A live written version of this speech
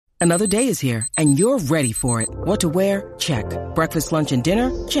Another day is here, and you're ready for it. What to wear? Check. Breakfast, lunch, and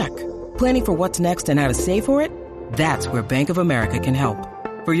dinner? Check. Planning for what's next and how to save for it? That's where Bank of America can help.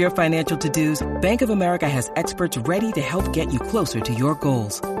 For your financial to-dos, Bank of America has experts ready to help get you closer to your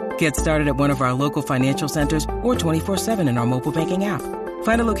goals. Get started at one of our local financial centers or 24/7 in our mobile banking app.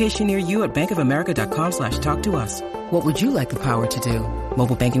 Find a location near you at bankofamerica.com/talktous. What would you like the power to do?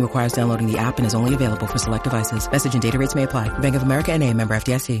 Mobile banking requires downloading the app and is only available for select devices. Message and data rates may apply. Bank of America N.A., member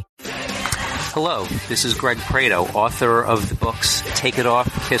FDIC. Hello, this is Greg Prado, author of the books Take It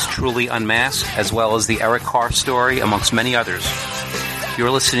Off, Kiss Truly Unmasked, as well as the Eric Carr story, amongst many others.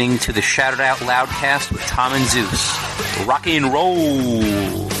 You're listening to the Shout It Out Loudcast with Tom and Zeus. Rock and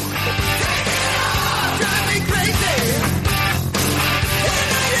roll!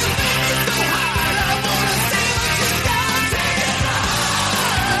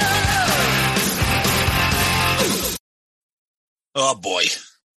 Oh boy.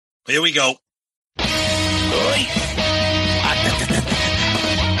 Here we go. This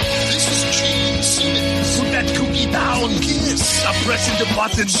is Gene Simmons. Put that cookie down. Kiss. I'm pressing the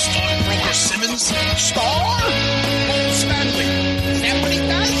button. Stockbroker Simmons. Star? Paul Stanley. Is that what he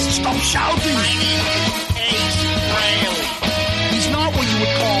does? Stop shouting. Ace Frehley. He's not what you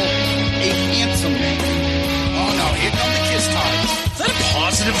would call a handsome man. Oh no, here come the kiss times. Is that a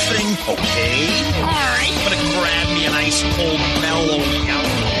positive thing? Okay. All right. I'm gonna grab me an ice cold mellow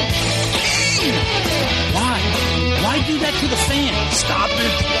alcohol. Why? Why do that to the fan? Stop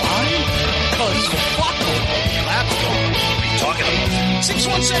it. Why? Because fuck them. That's what I'm talking about.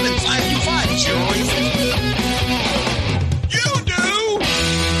 617-525-0850. You do?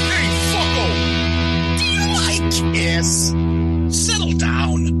 Hey, fucko. Do you like Kiss? Settle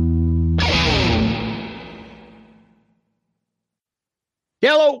down.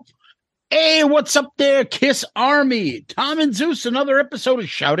 Hello. Hey, what's up there, Kiss Army? Tom and Zeus, another episode of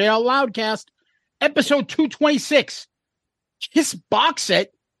Shout It Out Loudcast, episode 226. Kiss box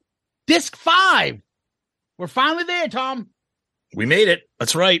set, disc 5. We're finally there, Tom. We made it.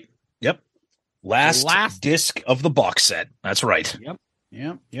 That's right. Yep. Last disc of the box set. That's right.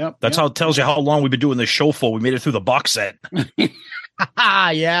 Yep. That's how it tells you how long we've been doing this show for. We made it through the box set.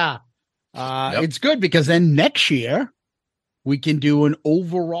 Yeah. It's good because then next year we can do an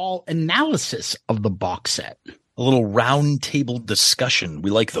overall analysis of the box set. A little round table discussion. We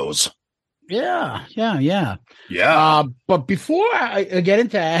like those. Yeah. But before I get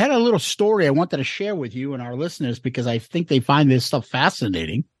into it, I had a little story I wanted to share with you and our listeners because I think they find this stuff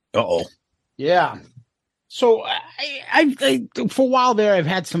fascinating. Uh-oh. Yeah. So I for a while there, I've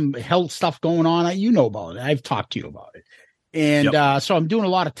had some health stuff going on. You know about it. I've talked to you about it. And so I'm doing a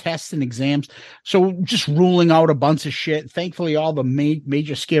lot of tests and exams. So just ruling out a bunch of shit. Thankfully, all the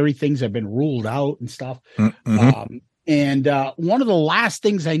major scary things have been ruled out and stuff. Mm-hmm. And one of the last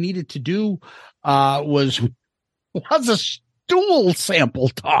things I needed to do was a stool sample,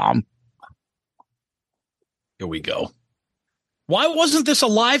 Tom. Here we go. Why wasn't this a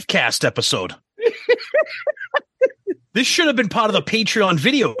live cast episode? This should have been part of the Patreon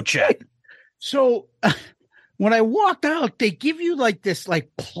video chat. So when I walked out, they give you like this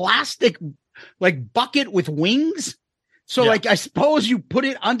like plastic like bucket with wings. So like I suppose you put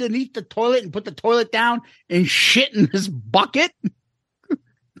it underneath the toilet and put the toilet down and shit in this bucket. And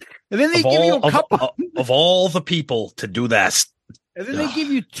then they give you a cup of all the people to do that. And then they give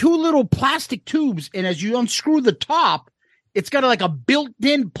you 2 little plastic tubes, and as you unscrew the top, it's got like a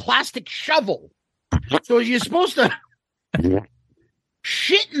built-in plastic shovel. So you're supposed to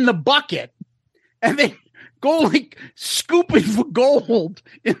shit in the bucket and then go like scooping for gold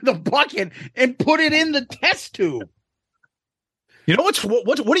in the bucket and put it in the test tube. You know what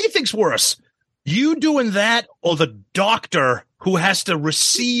do you think's worse? You doing that or the doctor who has to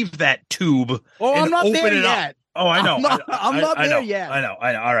receive that tube? Oh, and I'm not open there it yet. Up? Oh, I know. I'm not there yet. I know.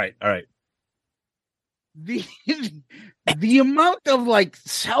 All right. The amount of like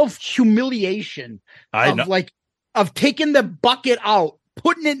self-humiliation of taking the bucket out,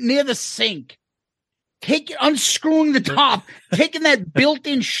 putting it near the sink, unscrewing the top, taking that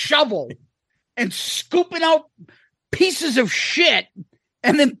built-in shovel and scooping out pieces of shit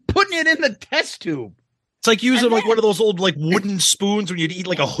and then putting it in the test tube. It's like using like one of those old like wooden spoons when you'd eat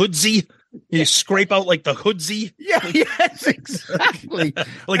like a hoodsie. You scrape out like the hoodsie. Yes, exactly.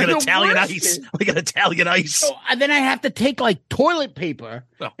 Like an Italian ice. Like an Italian ice. So, and then I have to take like toilet paper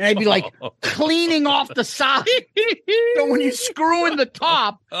and I'd be like cleaning off the side. So when you screw in the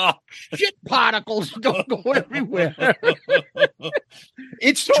top, shit particles don't go everywhere.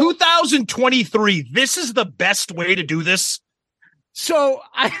 It's 2023. This is the best way to do this. So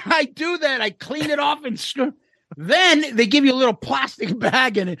I do that. I clean it off and Then they give you a little plastic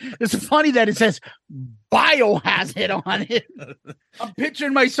bag in it. It's funny that it says biohazard on it. I'm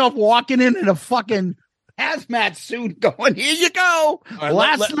picturing myself walking in a fucking hazmat suit going, here you go. Right,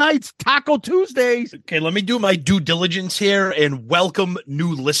 Last night's Taco Tuesdays. Okay, let me do my due diligence here and welcome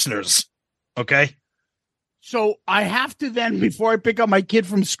new listeners. Okay. So I have to then, before I pick up my kid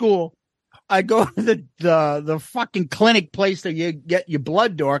from school, I go to the fucking clinic place that you get your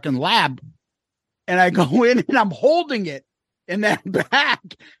blood dork and lab. And I go in and I'm holding it in that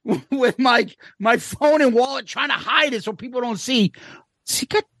bag with my phone and wallet, trying to hide it so people don't see. Has he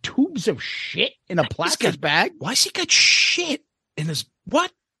got tubes of shit in a plastic bag? Why's he got shit in his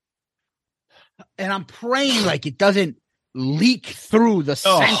what? And I'm praying like it doesn't leak through the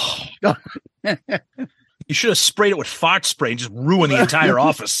scent. You should have sprayed it with fart spray and just ruin the entire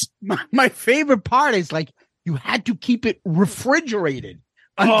office. My favorite part is like you had to keep it refrigerated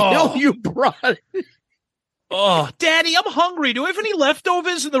until you brought it. Oh, Daddy, I'm hungry. Do we have any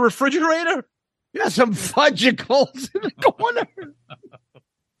leftovers in the refrigerator? Yeah, some fudgicles in the corner.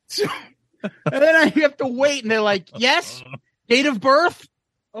 And then I have to wait, and they're like, yes, date of birth?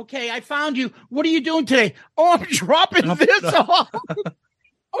 Okay, I found you. What are you doing today? Oh, I'm dropping this off.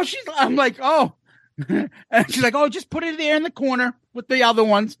 I'm like, oh. And she's like, oh, just put it there in the corner with the other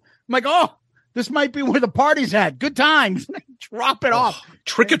ones. I'm like, oh, this might be where the party's at. Good times. Drop it off.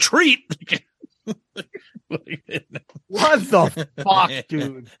 Trick or treat. What the fuck,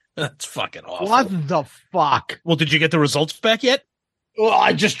 dude? That's fucking awful. What the fuck? Well, did you get the results back yet? Well,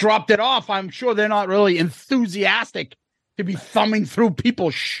 I just dropped it off. I'm sure they're not really enthusiastic to be thumbing through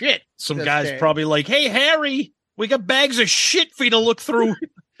people's shit. Some guy's probably like, hey, Harry, we got bags of shit for you to look through.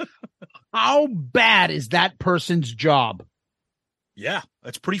 How bad is that person's job? Yeah,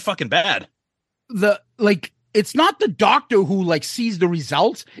 that's pretty fucking bad. It's not the doctor who like sees the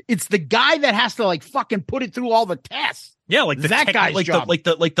results. It's the guy that has to like fucking put it through all the tests. Yeah, like that guy's job.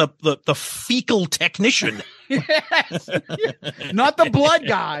 The fecal technician. Yes. Not the blood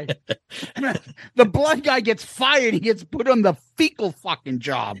guy. The blood guy gets fired. He gets put on the fecal fucking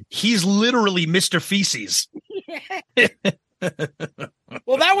job. He's literally Mr. Feces.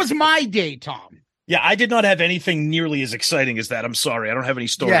 Well, that was my day, Tom. Yeah, I did not have anything nearly as exciting as that. I'm sorry. I don't have any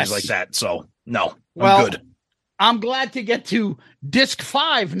stories like that. So, no, I'm good. I'm glad to get to disc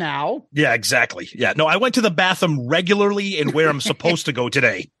 5 now. Yeah, exactly. Yeah, no, I went to the bathroom regularly and where I'm supposed to go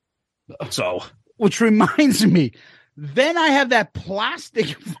today. So, which reminds me, then I have that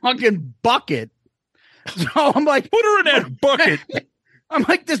plastic fucking bucket. So I'm like, put her in that bucket. I'm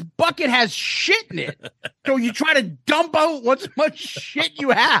like, this bucket has shit in it. So you try to dump out what's much shit you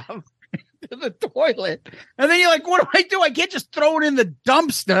have to the toilet. And then you're like, what do? I can't just throw it in the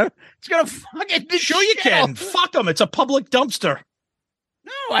dumpster. It's going to fucking... Sure you can. Fuck them. It's a public dumpster.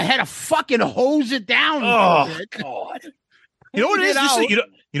 No, I had to fucking hose it down. Oh, God. You know what it is?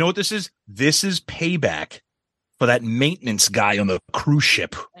 You know what this is? This is payback for that maintenance guy on the cruise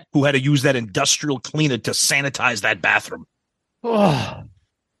ship who had to use that industrial cleaner to sanitize that bathroom. Oh,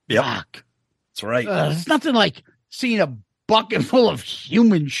 yeah, that's right. It's nothing like seeing a bucket full of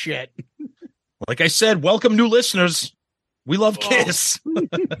human shit. Like I said, welcome new listeners. We love Kiss.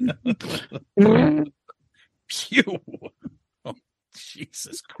 Phew. Oh,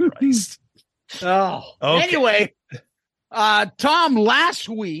 Jesus Christ. Oh, okay. Anyway, Tom, last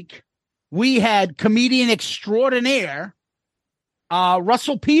week we had comedian extraordinaire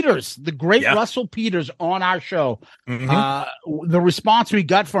Russell Peters, the great Russell Peters, on our show. Mm-hmm. The response we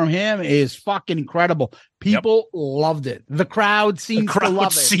got from him is fucking incredible. People loved it. The crowd seems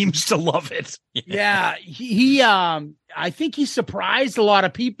to love it. Yeah, he I think he surprised a lot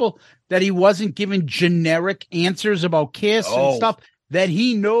of people that he wasn't giving generic answers about Kiss and stuff. That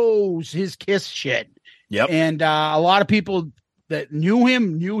he knows his Kiss shit. Yep. And a lot of people that knew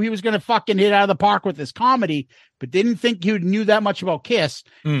him knew he was going to fucking hit out of the park with his comedy, but didn't think he knew that much about Kiss.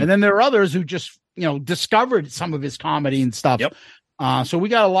 And then there are others who just, discovered some of his comedy and stuff. Yep. So we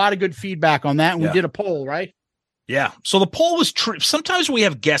got a lot of good feedback on that. And we did a poll, right? Yeah. So the poll was sometimes we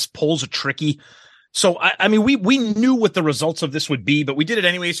have guest polls are tricky. So I mean, we knew what the results of this would be, but we did it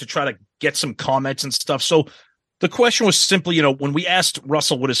anyways to try to get some comments and stuff. So the question was simply, when we asked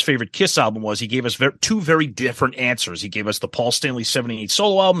Russell what his favorite Kiss album was, he gave us two very different answers. He gave us the Paul Stanley 78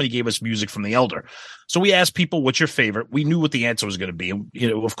 solo album, and he gave us Music from the Elder. So we asked people, what's your favorite? We knew what the answer was going to be.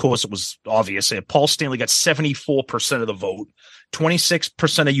 Of course, it was obvious. Paul Stanley got 74% of the vote.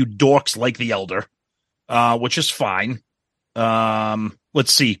 26% of you dorks like the Elder, which is fine.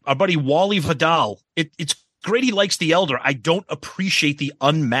 Let's see. Our buddy Wally Vidal. It's great he likes the Elder. I don't appreciate the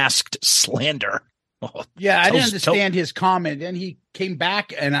unmasked slander. Yeah, I didn't understand his comment. Then he came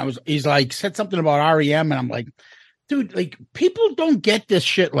back and he's like, said something about REM. And I'm like, dude, like, people don't get this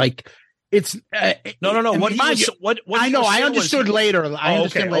shit. Like, it's no. What I know. I understood later. I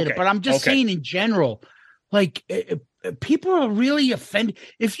understand later, okay, but I'm just saying in general, like, people are really offended.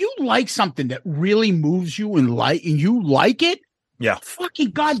 If you like something that really moves you and you like it, yeah,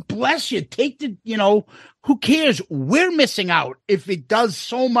 fucking God bless you. Take the, who cares? We're missing out. If it does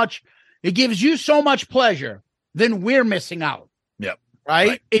so much, it gives you so much pleasure, then we're missing out. Yep.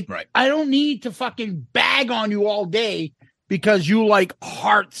 Right? Right. I don't need to fucking bag on you all day because you like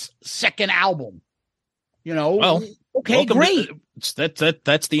Heart's second album. Well, okay, great.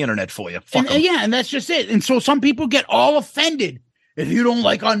 That's the internet for you. And that's just it. And so some people get all offended if you don't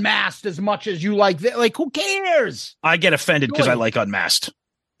like Unmasked as much as you like that. Like, who cares? I get offended because I like Unmasked.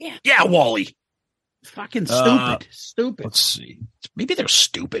 Yeah, Wally. Fucking stupid. Stupid. Let's see. Maybe they're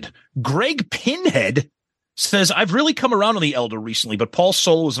stupid. Greg Pinhead says, I've really come around on The Elder recently, but Paul's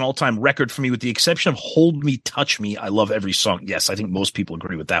solo is an all-time record for me with the exception of Hold Me, Touch Me. I love every song. Yes, I think most people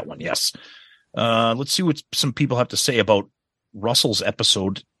agree with that one. Yes. Let's see what some people have to say about Russell's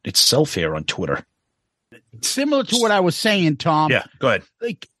episode itself here on Twitter. Similar to what I was saying, Tom. Yeah, go ahead.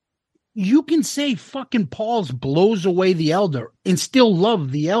 Like, you can say fucking Paul's blows away The Elder and still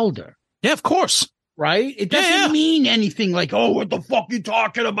love The Elder. Yeah, of course. Right? It doesn't mean anything like, oh, what the fuck you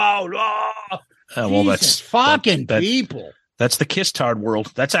talking about? Well, that's fucking people. That's the Kistard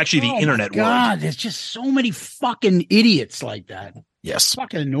world. That's actually the internet world. God, there's just so many fucking idiots like that. Yes. It's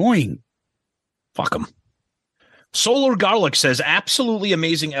fucking annoying. Fuck them. Solar Garlic says, absolutely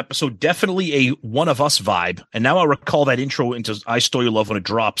amazing episode. Definitely a One of Us vibe. And now I recall that intro into I Stole Your Love when it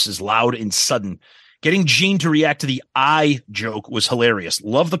drops is loud and sudden. Getting Gene to react to the I joke was hilarious.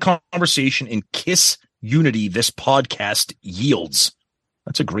 Love the conversation and Kiss unity this podcast yields.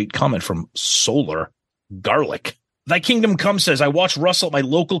 That's a great comment from Solar Garlic. Thy Kingdom Come says, I watched Russell at my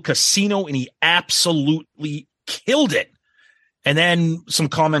local casino and he absolutely killed it. And then some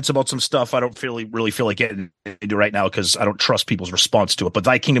comments about some stuff I don't really feel like getting into right now because I don't trust people's response to it. But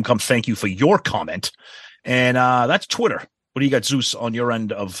Thy Kingdom Come, thank you for your comment. And that's Twitter. What do you got, Zeus, on your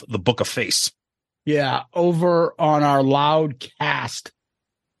end of the Book of Face? Yeah, over on our Loudcast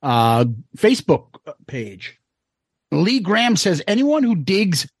Facebook page. Lee Graham says, anyone who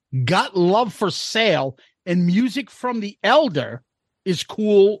digs Got Love for Sale and music from The Elder is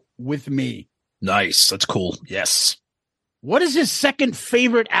cool with me. Nice. That's cool. Yes. What is his second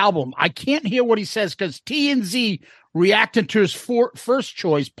favorite album? I can't hear what he says because TNZ reacted to his first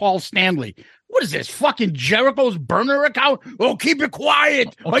choice, Paul Stanley. What is this, fucking Jericho's burner account? Oh, keep it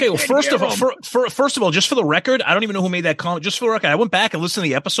quiet. Okay, well, first of all, just for the record, I don't even know who made that comment. Just for the record, I went back and listened to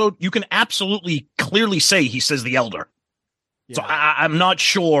the episode. You can absolutely clearly say he says The Elder. Yeah. So I'm not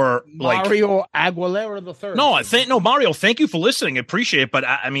sure. Mario Aguilera III. No, Mario, thank you for listening. I appreciate it. But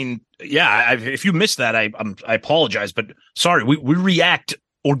I mean, yeah, if you missed that, I apologize. But sorry, we react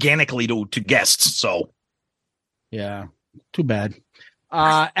organically to guests. So yeah, too bad.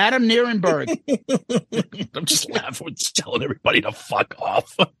 Adam Nierenberg. I'm just laughing, telling everybody to fuck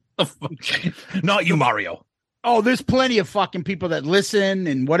off. Not you, Mario. Oh, there's plenty of fucking people that listen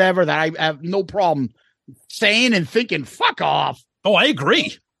and whatever that I have no problem saying and thinking, fuck off. Oh, I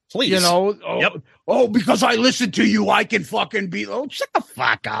agree. Please. Because I listen to you, I can fucking be, shut the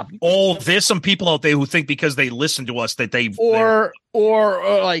fuck up. Oh, there's some people out there who think because they listen to us that they or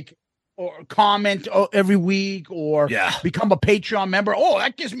comment every week or become a Patreon member. Oh,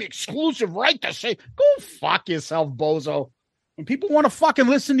 that gives me exclusive right to say, go fuck yourself, bozo. When people want to fucking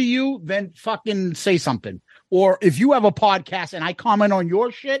listen to you, then fucking say something. Or if you have a podcast and I comment on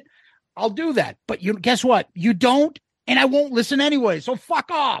your shit, I'll do that. But guess what? You don't, and I won't listen anyway. So fuck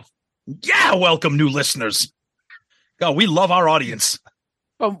off. Yeah, welcome new listeners. God, we love our audience.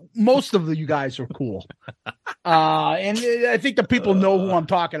 Most of you guys are cool. And I think the people know who I'm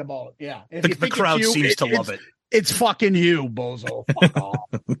talking about. Yeah. The crowd seems to love it. It's fucking you, bozo. Fuck off.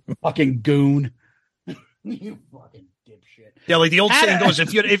 Fucking goon. You fucking dipshit. Yeah, like the old saying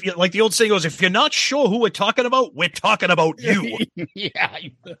goes, if you're not sure who we're talking about, we're talking about you. Yeah.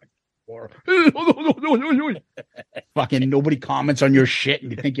 Fucking nobody comments on your shit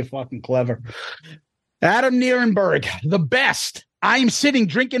and you think you're fucking clever. Adam Nierenberg, the best. I'm sitting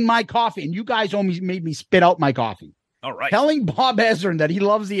drinking my coffee, and you guys almost made me spit out my coffee. All right. Telling Bob Ezrin that he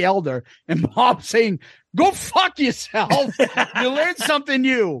loves The Elder, and Bob saying, go fuck yourself. You learned something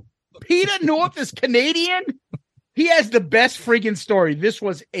new. Peter North is Canadian. He has the best freaking story. This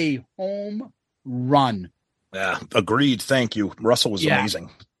was a home run. Yeah, agreed. Thank you. Russell was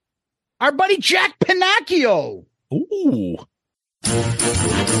amazing. Our buddy Jack Pinocchio. Ooh.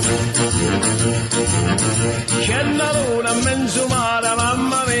 C'è la luna menzumata,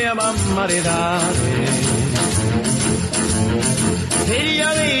 mamma mia, mamma di dare.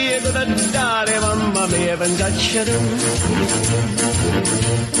 Figlia mia, cosa dare, mamma mia, pensaccia tu.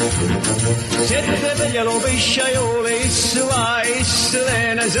 Se te veglia lo pesciaiole, issu va, issu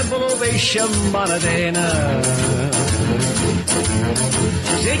lena, se lo pesce in banatena.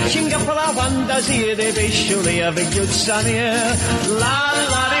 Se ci ingappa la fantasia dei pescioli a vegliuzzania,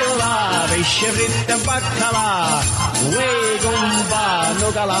 la pesce fritta baccalà, uè gomba,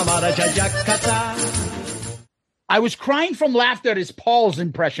 no calamara c'ha giaccata. I was crying from laughter at his Paul's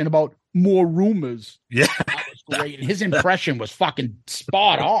impression about more rumors. Yeah. That was great. And his impression was fucking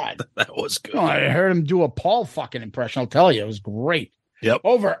spot on. That was good. Oh, I heard him do a Paul fucking impression. I'll tell you, it was great. Yep.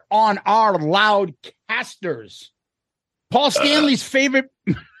 Over on our Loudcasters. Paul Stanley's favorite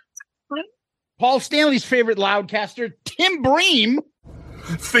Loudcaster, Tim Bream.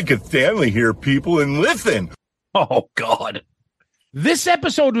 Think of Stanley here, people, and listen. Oh, God. This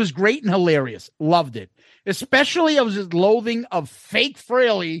episode was great and hilarious. Loved it. Especially of his loathing of fake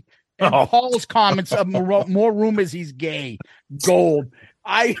Fraley and Paul's comments of more rumors he's gay. Gold.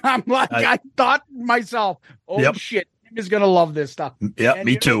 I thought to myself, shit, Tim is going to love this stuff. Yeah, and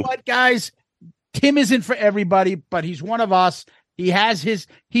me too. Know what, guys? Tim isn't for everybody, but he's one of us.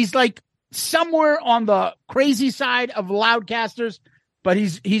 He's like somewhere on the crazy side of Loudcasters, but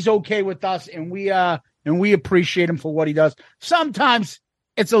he's okay with us, and we appreciate him for what he does. Sometimes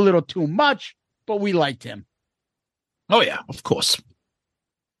it's a little too much, but we liked him. Oh, yeah, of course.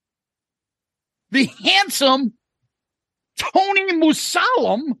 The handsome Tony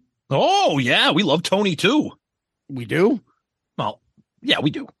Musalem. Oh, yeah, we love Tony, too. We do? Well, yeah,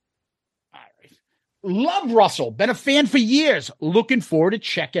 we do. All right. Love Russell. Been a fan for years. Looking forward to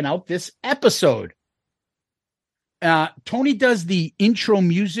checking out this episode. Tony does the intro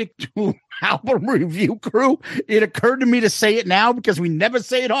music to Album Review Crew. It occurred to me to say it now because we never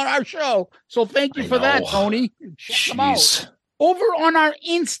say it on our show. So thank you for that, Tony. Check them out. Over on our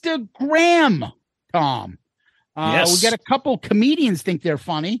Instagram, Tom. Yes. We got a couple comedians think they're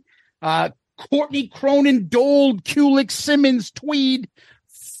funny. Courtney Cronin, Dole, Kulik, Simmons, Tweed,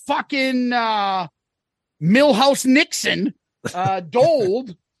 fucking Millhouse Nixon,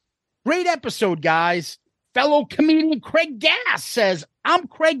 Dold. Great episode, guys. Fellow comedian Craig Gass says, I'm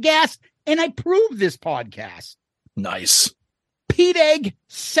Craig Gass, and I prove this podcast. Nice. Pete Egg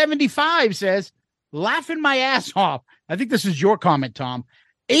 75 says, laughing my ass off. I think this is your comment, Tom.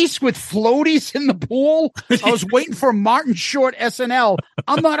 Ace with floaties in the pool. I was waiting for Martin Short SNL.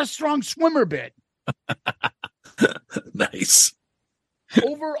 I'm not a strong swimmer bit. Nice.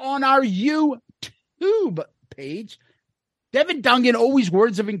 Over on our YouTube page, Devin Dungan, always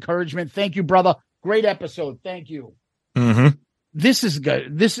words of encouragement. Thank you, brother. Great episode. Thank you. Mm-hmm. This is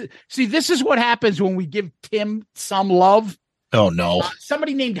good. This is what happens when we give Tim some love. Oh, no.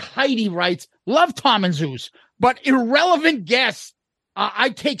 Somebody named Heidi writes, love Tom and Zeus, but irrelevant guests. I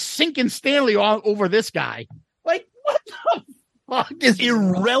take Sink and Stanley over this guy. Like, what the fuck is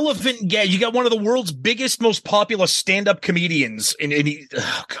irrelevant guest? You got one of the world's biggest, most popular stand-up comedians. And he,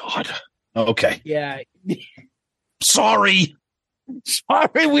 oh, God. Okay. Yeah. Sorry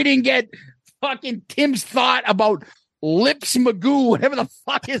we didn't get fucking Tim's thought about Lips Magoo, whatever the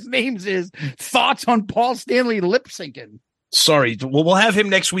fuck his name is. Thoughts on Paul Stanley lip syncing. Sorry. Well, we'll have him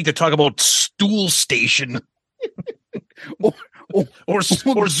next week to talk about Stool Station. or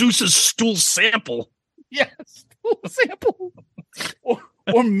Zeus's stool sample. Yeah, stool sample. Or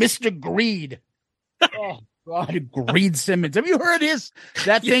Mr. Greed. Oh, God, Greed Simmons. Have you heard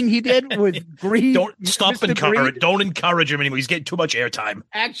that thing he did with Greed? Don't stop encourage. Don't encourage him anymore. He's getting too much airtime.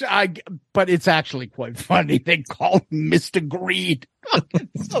 Actually, but it's actually quite funny. They call him Mr. Greed.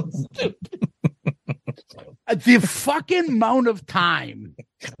 It's so stupid. The fucking amount of time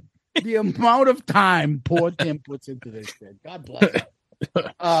poor Tim puts into this shit. God bless him.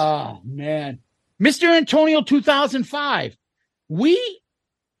 Oh, man. Mr. Antonio 2005. We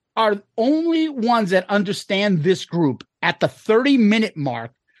are only ones that understand this group at the 30-minute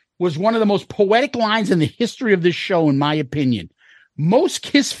mark was one of the most poetic lines in the history of this show, in my opinion. Most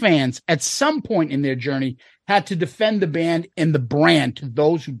Kiss fans at some point in their journey had to defend the band and the brand to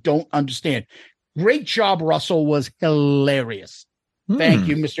those who don't understand. Great job, Russell. Was hilarious. Thank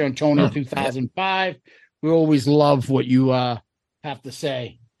you, Mr. Antonio 2005. We always love what you have to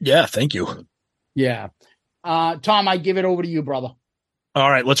say. Yeah, thank you. Yeah. Tom, I give it over to you, brother. All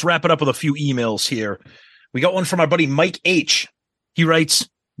right, let's wrap it up with a few emails here. We got one from our buddy Mike H. He writes,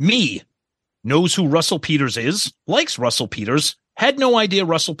 me, knows who Russell Peters is, likes Russell Peters, had no idea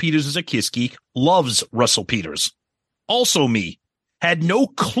Russell Peters is a Kiss geek, loves Russell Peters. Also me, Had no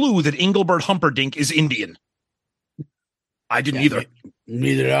clue that Engelbert Humperdinck is Indian. I didn't either.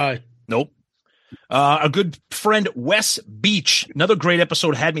 Neither did I. Nope. Our good friend Wes Beach. Another great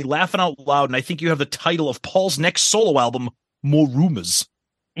episode, had me laughing out loud, and I think you have the title of Paul's next solo album, More Rumors.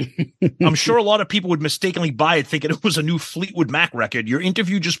 I'm sure a lot of people would mistakenly buy it thinking it was a new Fleetwood Mac record. Your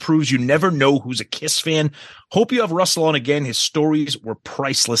interview just proves you never know who's a Kiss fan. Hope you have Russell on again. His stories were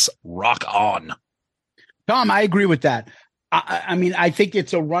priceless. Rock on. Tom, I agree with that. I mean, I think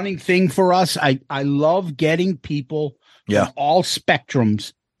it's a running thing for us. I love getting people from all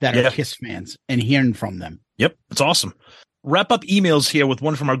spectrums that are Kiss fans and hearing from them. Yep, it's awesome. Wrap up emails here with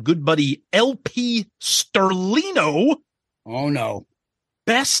one from our good buddy LP Sterlino. Oh, no.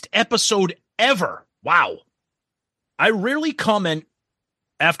 Best episode ever. Wow. I rarely comment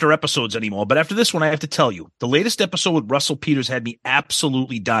after episodes anymore, but after this one, I have to tell you, the latest episode with Russell Peters had me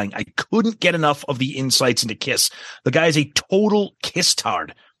absolutely dying. I couldn't get enough of the insights into Kiss. The guy is a total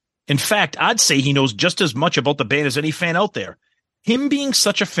Kiss-tard. In fact, I'd say he knows just as much about the band as any fan out there. Him being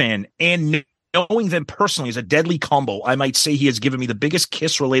such a fan and knowing them personally is a deadly combo. I might say he has given me the biggest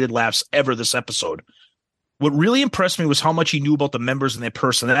Kiss-related laughs ever this episode. What really impressed me was how much he knew about the members and their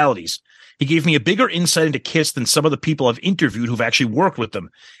personalities. He gave me a bigger insight into Kiss than some of the people I've interviewed who've actually worked with them.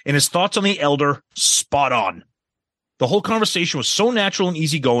 And his thoughts on the Elder, spot on. The whole conversation was so natural and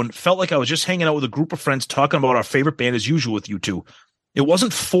easygoing, felt like I was just hanging out with a group of friends talking about our favorite band as usual with you two. It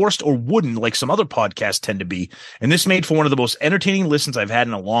wasn't forced or wooden like some other podcasts tend to be, and this made for one of the most entertaining listens I've had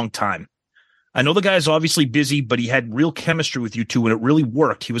in a long time. I know the guy is obviously busy, but he had real chemistry with you two, and it really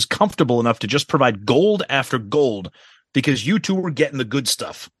worked. He was comfortable enough to just provide gold after gold because you two were getting the good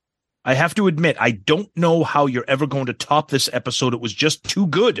stuff. I have to admit, I don't know how you're ever going to top this episode. It was just too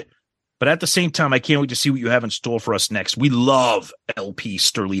good. But at the same time, I can't wait to see what you have in store for us next. We love LP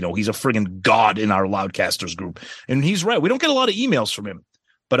Sterlino. He's a friggin' god in our Loudcasters group. And he's right. We don't get a lot of emails from him.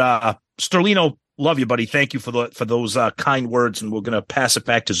 But Sterlino, love you, buddy. Thank you for those kind words, and we're going to pass it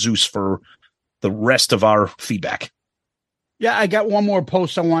back to Zeus for the rest of our feedback. Yeah, I got one more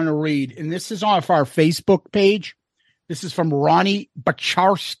post I want to read, and this is off our Facebook page. This is from Ronnie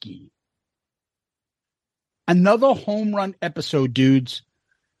Bacharski. Another home run episode, dudes.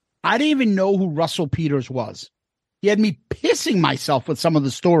 I didn't even know who Russell Peters was. He had me pissing myself with some of the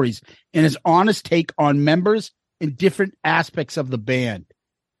stories and his honest take on members and different aspects of the band.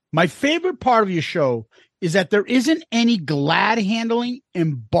 My favorite part of your show is that there isn't any glad handling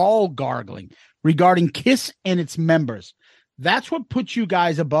and ball gargling regarding Kiss and its members. That's what puts you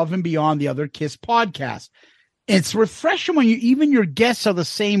guys above and beyond the other Kiss podcasts. It's refreshing when even your guests are the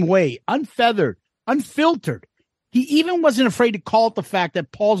same way, unfeathered, unfiltered. He even wasn't afraid to call it the fact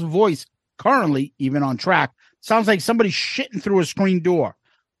that Paul's voice, currently even on track, sounds like somebody shitting through a screen door.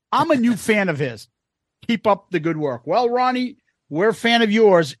 I'm a new fan of his. Keep up the good work. Well, Ronnie, we're a fan of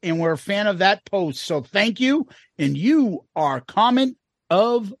yours, and we're a fan of that post. So thank you, and you are comment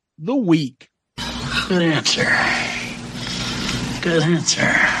of the week. Good answer. Good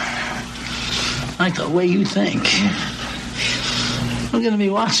answer. I like the way you think. I'm going to be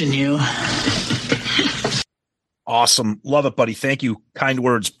watching you. Awesome. Love it, buddy. Thank you. Kind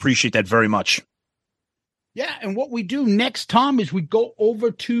words. Appreciate that very much. Yeah, and what we do next, Tom, is we go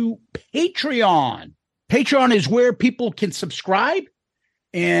over to Patreon. Patreon is where people can subscribe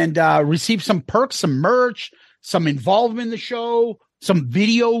and receive some perks, some merch, some involvement in the show, some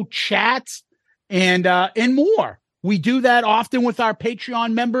video chats, and more. We do that often with our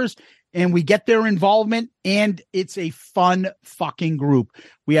Patreon members, and we get their involvement, and it's a fun fucking group.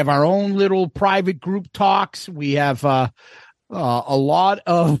 We have our own little private group talks. We have a lot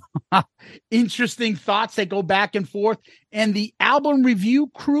of interesting thoughts that go back and forth, and the album review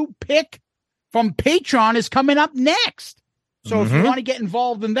crew pick from Patreon is coming up next. So if you want to get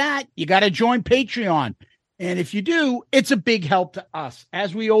involved in that, you got to join Patreon. And if you do, it's a big help to us.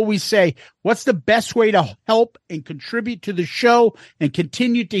 As we always say, what's the best way to help and contribute to the show and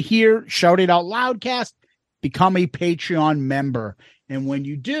continue to hear Shout It Out Loudcast? Become a Patreon member. And when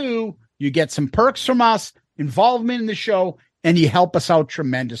you do, you get some perks from us, involvement in the show, and you help us out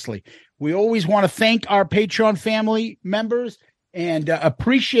tremendously. We always want to thank our Patreon family members and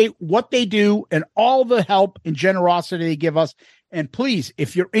appreciate what they do and all the help and generosity they give us. And please,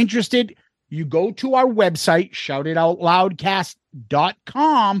 if you're interested, you go to our website,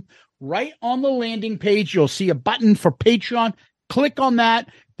 shoutitoutloudcast.com. Right on the landing page, you'll see a button for Patreon. Click on that.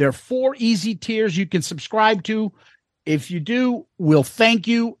 There are 4 easy tiers you can subscribe to. If you do, we'll thank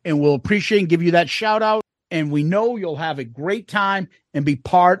you and we'll appreciate and give you that shout out. And we know you'll have a great time and be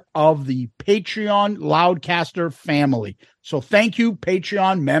part of the Patreon Loudcaster family. So thank you,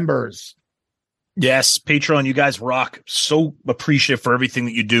 Patreon members. Yes, Patreon, you guys rock. So appreciative for everything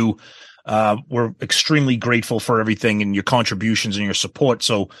that you do. We're extremely grateful for everything and your contributions and your support.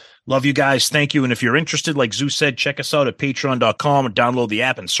 So love you guys. Thank you. And if you're interested, like Zeus said, check us out at patreon.com or download the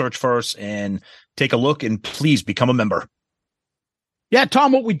app and search for us and take a look, and please become a member. Yeah,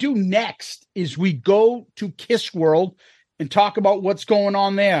 Tom, what we do next is we go to Kiss World and talk about what's going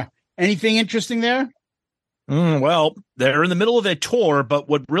on there. Anything interesting there? Well, they're in the middle of their tour, but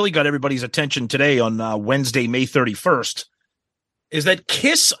what really got everybody's attention today on Wednesday, May 31st, is that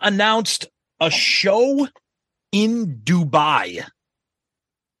Kiss announced a show in Dubai.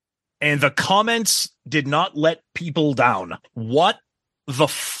 And the comments did not let people down. What the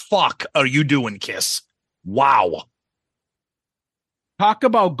fuck are you doing, Kiss? Wow. Talk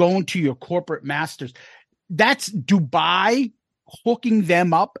about going to your corporate masters. That's Dubai hooking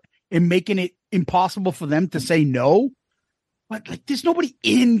them up and making it impossible for them to say no. But like, there's nobody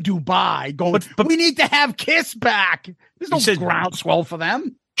in Dubai going, but we need to have Kiss back. There's no groundswell for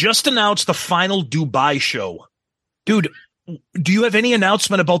them. Just announced the final Dubai show. Dude, do you have any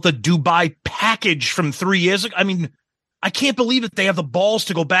announcement about the Dubai package from 3 years ago? I mean, I can't believe that they have the balls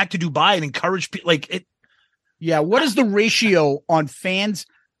to go back to Dubai and encourage people like it. Yeah, what is the ratio on fans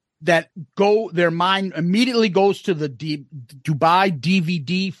that their mind immediately goes to the Dubai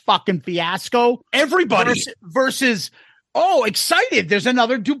DVD fucking fiasco? Everybody versus excited, there's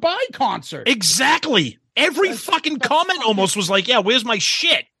another Dubai concert. Exactly. Every fucking comment almost was like, yeah, where's my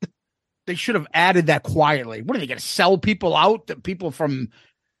shit? They should have added that quietly. What are they going to sell people out? That people from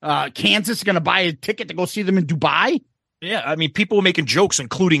Kansas are going to buy a ticket to go see them in Dubai? Yeah, I mean, people were making jokes,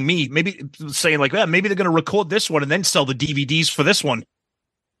 including me, maybe saying like, yeah, maybe they're going to record this one and then sell the DVDs for this one.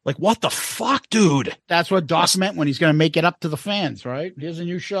 Like, what the fuck, dude? That's what Doc meant when he's going to make it up to the fans, right? Here's a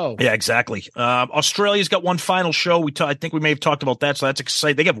new show. Yeah, exactly. Australia's got one final show. I think we may have talked about that, so that's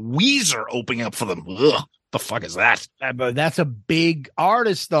exciting. They have Weezer opening up for them. Ugh, the fuck is that? But that's a big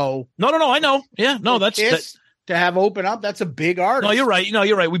artist, though. No, I know. Yeah, no, to have open up, that's a big artist. No, you're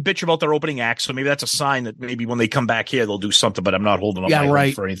right. We bitch about their opening act, so maybe that's a sign that maybe when they come back here, they'll do something, but I'm not holding up my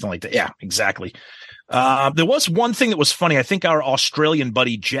hope for anything like that. Yeah, exactly. There was one thing that was funny. I think our Australian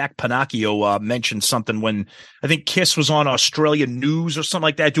buddy, Jack Panacchio, mentioned something when I think Kiss was on Australian News or something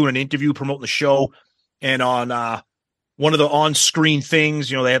like that, doing an interview, promoting the show. And on one of the on-screen things,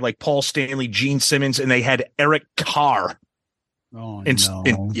 they had like Paul Stanley, Gene Simmons, and they had Eric Carr. Oh,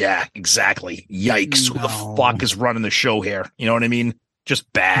 no. Yeah, exactly. Yikes. No. Who the fuck is running the show here? You know what I mean?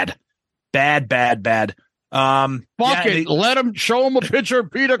 Just bad. Bad. Let him show him a picture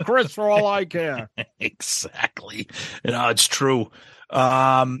of Peter Criss for all I care. Exactly. It's true.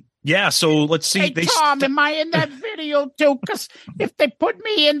 So let's see. Hey, Tom, am I in that video too? Because if they put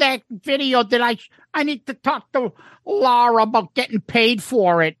me in that video, then I need to talk to Laura about getting paid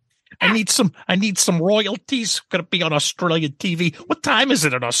for it. I need some royalties. Gonna be on Australian TV. What time is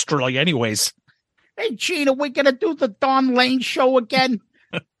it in Australia, anyways? Hey, Gina, we're gonna do the Don Lane show again.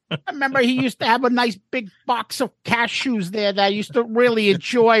 I remember he used to have a nice big box of cashews there that I used to really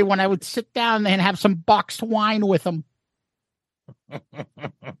enjoy when I would sit down and have some boxed wine with him.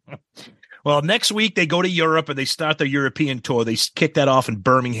 Well, next week they go to Europe and they start their European tour. They kick that off in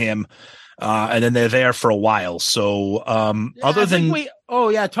Birmingham, and then they're there for a while. So, Tom,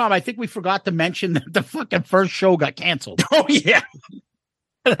 I think we forgot to mention that the fucking first show got canceled. Oh, yeah.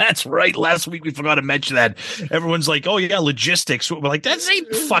 That's right. Last week we forgot to mention that. Everyone's like, "Oh yeah, logistics." We're like, "That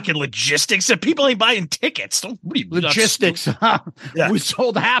ain't fucking logistics. That people ain't buying tickets." Logistics. Yeah. We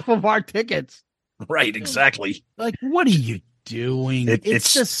sold half of our tickets. Right. Exactly. Like, what are you doing?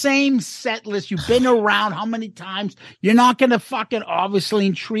 It's the same set list. You've been around how many times? You're not going to fucking obviously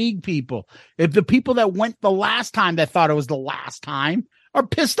intrigue people. If the people that went the last time that thought it was the last time are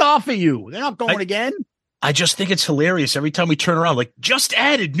pissed off at you, they're not going again. I just think it's hilarious every time we turn around, like, just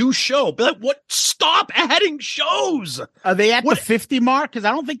added new show. Be like, what? Stop adding shows. Are they at the 50 mark? Because I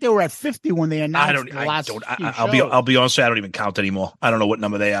don't think they were at 50 when they announced I'll be honest, I don't even count anymore. I don't know what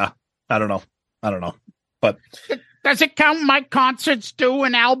number they are. I don't know. But does it count my concerts too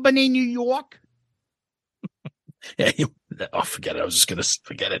in Albany, New York? Yeah. Forget it. I was just going to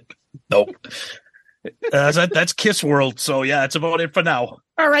forget it. Nope. That's Kiss World. So yeah, that's about it for now.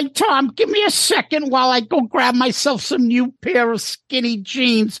 All right, Tom, give me a second while I go grab myself some new pair of skinny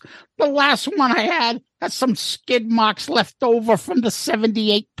jeans. The last one I had has some skid marks left over from the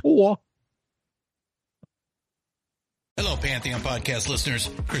 78 tour. Hello, Pantheon Podcast listeners.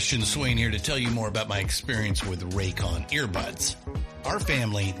 Christian Swain here to tell you more about my experience with Raycon earbuds. Our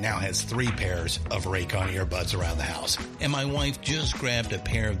family now has 3 pairs of Raycon earbuds around the house, and my wife just grabbed a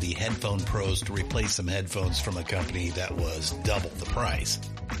pair of the Headphone Pros to replace some headphones from a company that was double the price.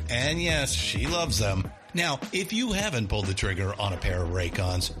 And yes, she loves them. Now, if you haven't pulled the trigger on a pair of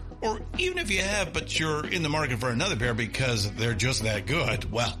Raycons, or even if you have, but you're in the market for another pair because they're just that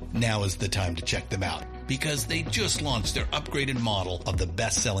good, well, now is the time to check them out, because they just launched their upgraded model of the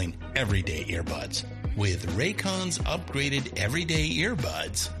best-selling everyday earbuds. With Raycon's upgraded everyday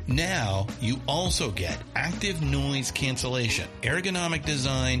earbuds, now you also get active noise cancellation, ergonomic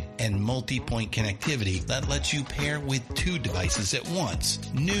design, and multi-point connectivity that lets you pair with 2 devices at once.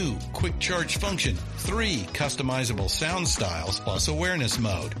 New quick charge function, 3 customizable sound styles, plus awareness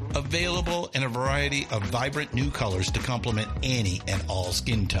mode. Available in a variety of vibrant new colors to complement any and all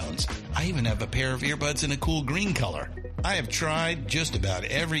skin tones. I even have a pair of earbuds in a cool green color. I have tried just about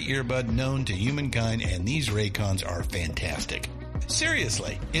every earbud known to humankind, and these Raycons are fantastic.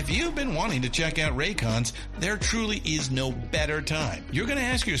 Seriously, if you've been wanting to check out Raycons, there truly is no better time. You're going to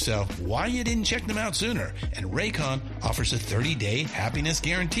ask yourself why you didn't check them out sooner, and Raycon offers a 30-day happiness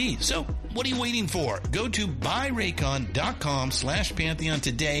guarantee. So what are you waiting for? Go to buyraycon.com/Pantheon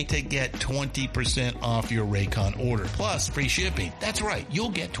today to get 20% off your Raycon order, plus free shipping. That's right,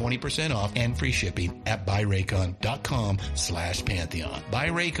 you'll get 20% off and free shipping at buyraycon.com/Pantheon.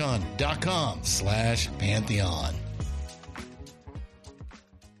 buyraycon.com/Pantheon.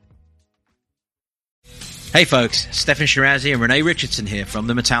 Hey folks, Stefan Shirazi and Renee Richardson here from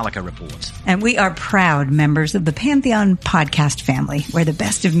the Metallica Report. And we are proud members of the Pantheon podcast family, where the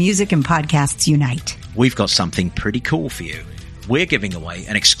best of music and podcasts unite. We've got something pretty cool for you. We're giving away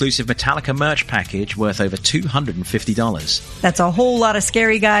an exclusive Metallica merch package worth over $250. That's a whole lot of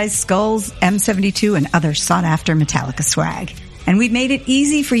Scary Guys, skulls, M72, and other sought-after Metallica swag. And we've made it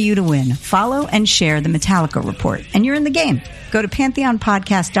easy for you to win. Follow and share the Metallica Report, and you're in the game. Go to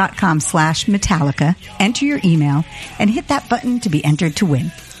pantheonpodcast.com/Metallica, enter your email, and hit that button to be entered to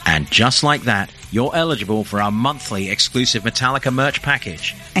win. And just like that, you're eligible for our monthly exclusive Metallica merch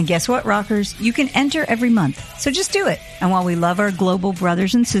package. And guess what, rockers? You can enter every month, so just do it. And while we love our global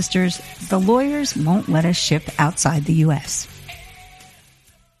brothers and sisters, the lawyers won't let us ship outside the U.S.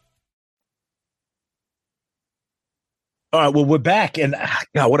 All right, well, we're back, and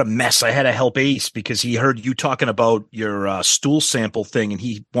God, what a mess. I had to help Ace because he heard you talking about your stool sample thing, and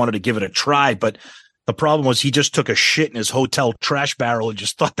he wanted to give it a try, but the problem was he just took a shit in his hotel trash barrel and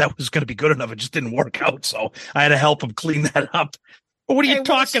just thought that was going to be good enough. It just didn't work out, so I had to help him clean that up. But what are you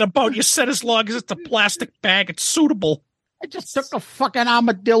talking about? You said as long as it's a plastic bag, it's suitable. I just took a fucking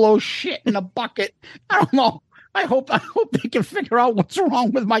armadillo shit in a bucket. I don't know. I hope they can figure out what's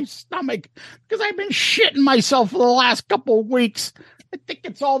wrong with my stomach, because I've been shitting myself for the last couple of weeks. I think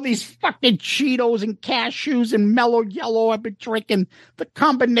it's all these fucking Cheetos and cashews and Mellow Yellow I've been drinking. The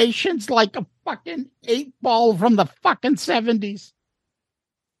combination's like a fucking 8-ball from the fucking 70s.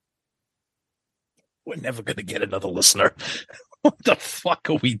 We're never going to get another listener. What the fuck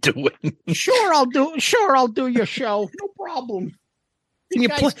are we doing? Sure, I'll do your show. No problem.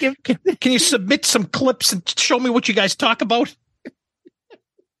 Can you submit some clips and show me what you guys talk about?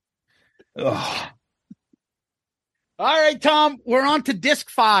 All right, Tom, we're on to disc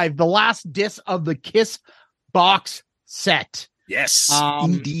 5, the last disc of the Kiss box set. Yes,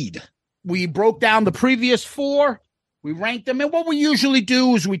 indeed. We broke down the previous 4. We ranked them. And what we usually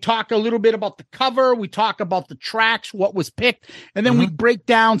do is we talk a little bit about the cover. We talk about the tracks, what was picked. And then we break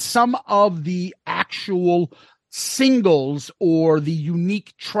down some of the actual singles or the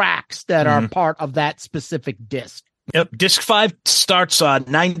unique tracks that are part of that specific disc. Yep. Disc 5 starts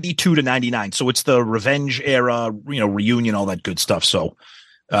 92 to 99. So it's the Revenge era, reunion, all that good stuff. So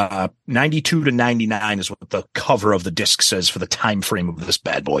 92 to 99 is what the cover of the disc says for the time frame of this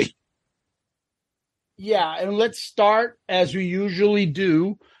bad boy. Yeah. And let's start, as we usually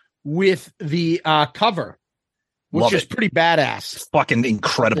do, with the cover, which is pretty badass. Fucking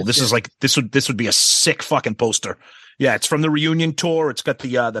incredible. This is like, this would be a sick fucking poster. Yeah, it's from the reunion tour. It's got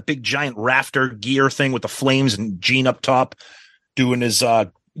the big giant rafter gear thing with the flames and Gene up top doing his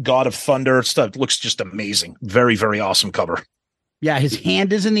God of Thunder stuff. It looks just amazing. Very, very awesome cover. Yeah, his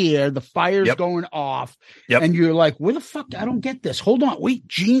hand is in the air. The fire's going off. Yep. And you're like, where the fuck? I don't get this. Hold on. Wait,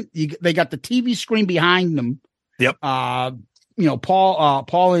 Gene, they got the TV screen behind them. Yep.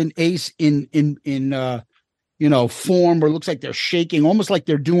 Paul and Ace in form where it looks like they're shaking, almost like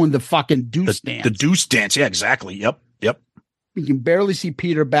they're doing the fucking deuce dance. The deuce dance. Yeah, exactly. Yep. You can barely see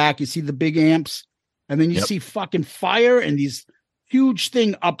Peter back. You see the big amps, and then you see fucking fire and these huge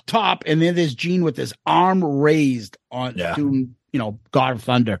thing up top. And then there's Gene with his arm raised on doing, God of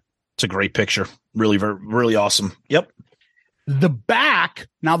Thunder. It's a great picture. Really, very, really awesome. Yep. The back.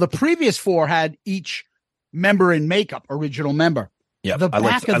 Now the previous 4 had each member in makeup, original member. Yeah. The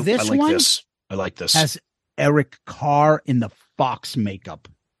back of this one I like this. Has Eric Carr in the Fox makeup.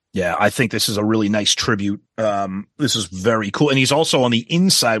 Yeah, I think this is a really nice tribute. This is very cool, and he's also on the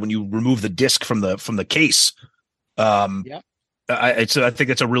inside when you remove the disc from the case. Yep. I think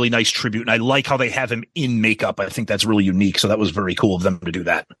it's a really nice tribute, and I like how they have him in makeup. I think that's really unique. So that was very cool of them to do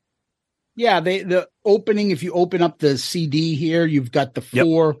that. Yeah, the opening. If you open up the CD here, you've got the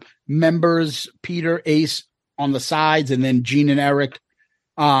four members: Peter, Ace on the sides, and then Gene and Eric,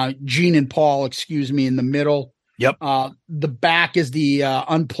 Gene and Paul, excuse me, in the middle. Yep. The back is the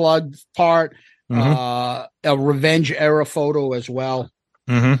unplugged part. A Revenge era photo as well.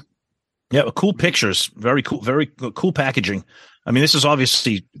 Mm-hmm. Yeah, cool pictures. Very cool packaging. I mean, this is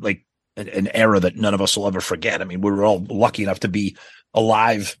obviously like an era that none of us will ever forget. I mean, we were all lucky enough to be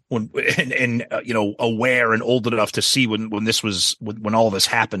alive when and aware and old enough to see when all this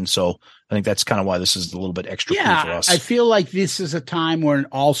happened. So I think that's kind of why this is a little bit extra cool for us. I feel like this is a time when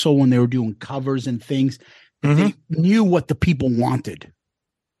also when they were doing covers and things, they knew what the people wanted.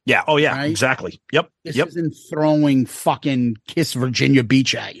 Yeah. Oh yeah. Right? Exactly. Yep. This isn't throwing fucking Kiss Virginia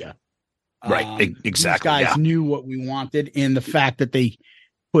Beach at you. Right. Exactly. These guys knew what we wanted, and the fact that they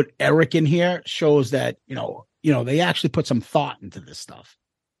put Eric in here shows that they actually put some thought into this stuff.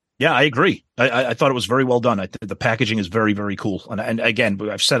 Yeah, I agree. I thought it was very well done. I think the packaging is very, very cool. And again,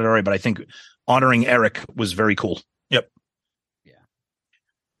 I've said it already, but I think honoring Eric was very cool. Yep. Yeah.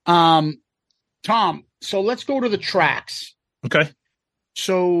 Tom, so let's go to the tracks. Okay.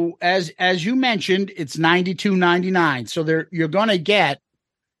 So as you mentioned, it's 92.99. So you're going to get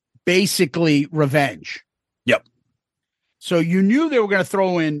basically Revenge. Yep. So you knew they were going to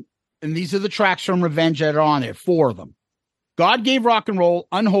throw in, and these are the tracks from Revenge that are on there, 4 of them. God Gave Rock and Roll,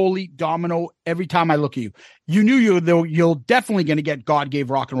 Unholy, Domino, Every Time I Look at You. You knew you're definitely going to get God Gave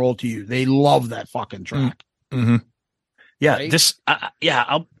Rock and Roll to You. They love that fucking track. Mm-hmm. Yeah, right?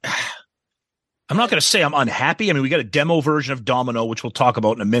 I'm not going to say I'm unhappy. I mean, we got a demo version of Domino, which we'll talk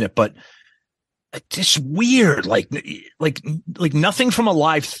about in a minute, but it's weird. Like nothing from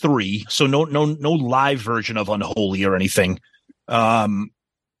Alive 3. So no live version of Unholy or anything. I mean,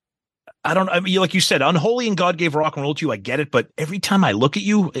 like you said, Unholy and God Gave Rock and Roll to You, I get it, but Every Time I Look at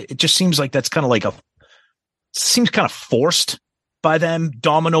You, it just seems like that's kind of seems kind of forced by them.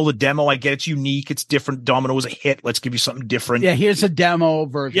 Domino, the demo, I get it's unique, it's different. Domino was a hit. Let's give you something different. Yeah, here's a demo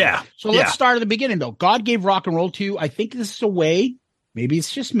version. Yeah. So let's start at the beginning, though. God Gave Rock and Roll to You. I think this is a way, maybe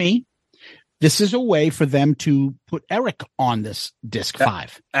it's just me, this is a way for them to put Eric on this disc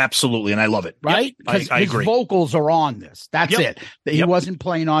 5. Absolutely, and I love it. Right? Because I his agree. vocals are on this. That's it. He wasn't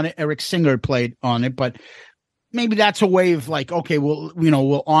playing on it. Eric Singer played on it, but maybe that's a way of like, okay,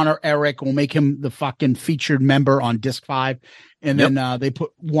 we'll honor Eric. We'll make him the fucking featured member on disc 5. And then they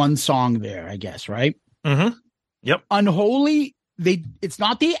put one song there, I guess, right? Mm-hmm. Yep. Unholy, it's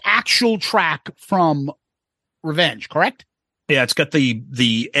not the actual track from Revenge, correct? Yeah, it's got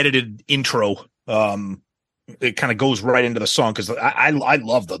the edited intro. It kind of goes right into the song because I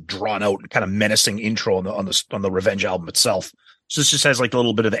love the drawn out kind of menacing intro on the Revenge album itself. So this just has like a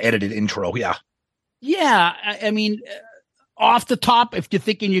little bit of the edited intro. Yeah. Yeah, I mean, off the top, if you're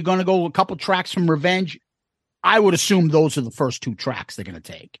thinking you're going to go a couple tracks from Revenge, I would assume those are the first 2 tracks they're going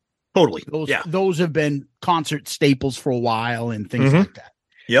to take. Totally. Those have been concert staples for a while and things like that.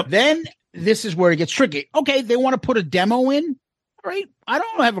 Yep. Then this is where it gets tricky. Okay, they want to put a demo in. All right. I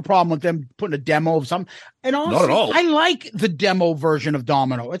don't have a problem with them putting a demo of something. And honestly, not at all. I like the demo version of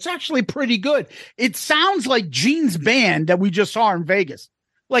Domino. It's actually pretty good. It sounds like Gene's band that we just saw in Vegas.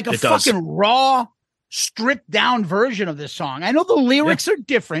 Like a fucking raw, stripped down version of this song. I know the lyrics are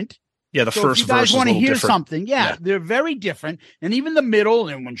different. Yeah, the first verse. If you guys want to hear something, they're very different. And even the middle,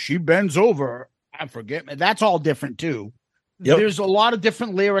 and when she bends over, I forget, that's all different too. Yep. There's a lot of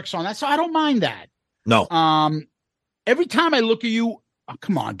different lyrics on that, so I don't mind that. No. Every Time I Look at You,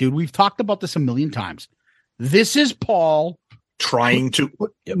 come on, dude. We've talked about this a million times. This is Paul trying to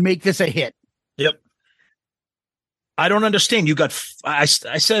make this a hit. Yep. I don't understand. You got. I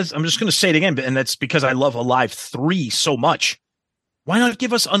said I'm just going to say it again, and that's because I love Alive 3 so much. Why not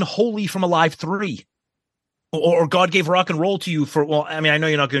give us Unholy from Alive 3? Or God Gave Rock and Roll to You for, well, I mean, I know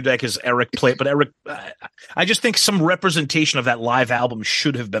you're not going to do that because Eric played, but Eric, I just think some representation of that live album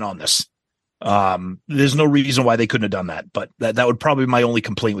should have been on this. There's no reason why they couldn't have done that, but that would probably be my only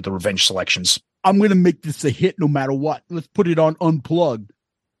complaint with the Revenge selections. I'm going to make this a hit no matter what. Let's put it on Unplugged.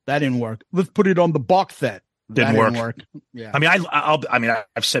 That didn't work. Let's put it on the box set. Didn't work. Yeah. I mean,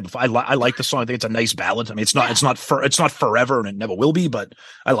 I've said before, I like the song. I think it's a nice ballad. I mean, it's not forever and it never will be, but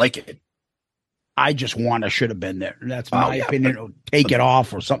I like it. I just want should have been there. That's my opinion. Take it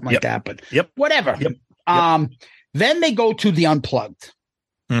off or something like that, but whatever. Then they go to the Unplugged.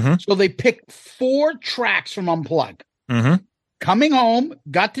 Mm-hmm. So they pick 4 tracks from Unplugged. Mm-hmm. Coming Home,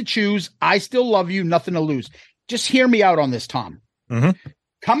 Got to Choose, I Still Love You, Nothing to Lose. Just hear me out on this, Tom. Mm-hmm.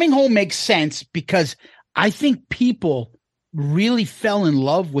 Coming Home makes sense because I think people really fell in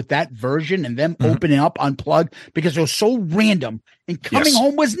love with that version and them opening up Unplugged because it was so random. And Coming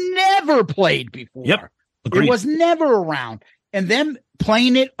Home was never played before. Yep. Agreed. It was never around. And them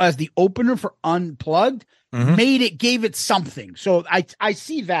playing it as the opener for Unplugged gave it something. So I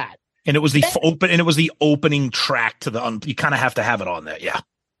see that. And it was the opening track to the you kind of have to have it on there. Yeah.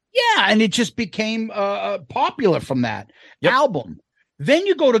 Yeah. And it just became popular from that album. Then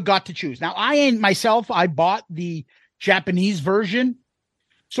you go to Got to Choose. Now, I bought the Japanese version.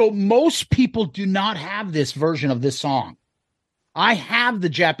 So most people do not have this version of this song. I have the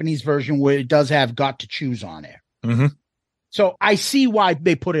Japanese version where it does have Got to Choose on there. Mm-hmm. So I see why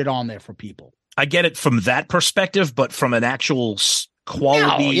they put it on there for people. I get it from that perspective, but from an actual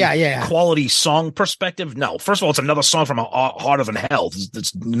quality song perspective, no. First of all, it's another song from Harder Than Hell.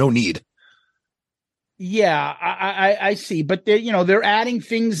 There's no need. Yeah, I see, but they're adding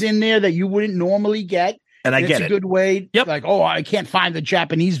things in there that you wouldn't normally get, and I get it's it. A good way. Yep. Like, I can't find the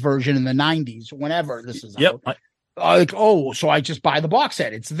Japanese version in the ‑90s, whenever this is out. So I just buy the box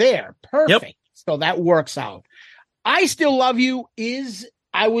set. It's there, perfect. Yep. So that works out. I Still Love You is,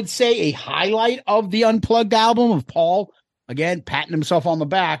 I would say, a highlight of the Unplugged album of Paul. Again, patting himself on the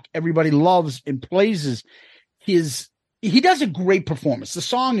back. Everybody loves and praises he does a great performance. The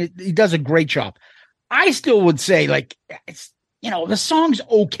song, he does a great job. I still would say, the song's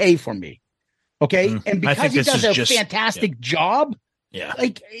okay for me. Okay. And because he does a fantastic job. Yeah.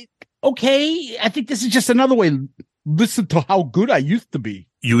 Okay. I think this is just another way. Listen to how good I used to be.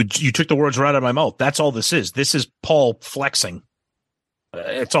 You took the words right out of my mouth. That's all this is. This is Paul flexing.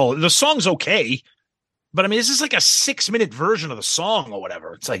 It's all, the song's okay. But I mean, this is like a 6-minute version of the song or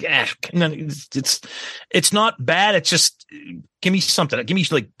whatever. It's like, it's not bad. It's just, give me something. Give me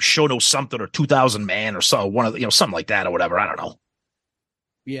like Show No Something or 2000 Man or so, something like that or whatever. I don't know.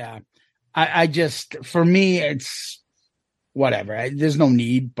 Yeah. I just, for me, it's whatever. There's no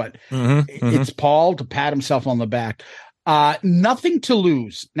need, but it's Paul to pat himself on the back. Nothing to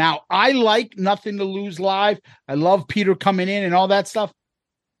Lose. Now, I like Nothing to Lose live. I love Peter coming in and all that stuff.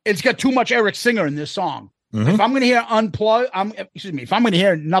 It's got too much Eric Singer in this song. If I'm going to hear if I'm going to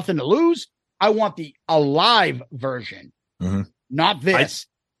hear Nothing to Lose, I want the alive version, not this.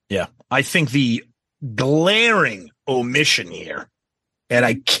 I think the glaring omission here, and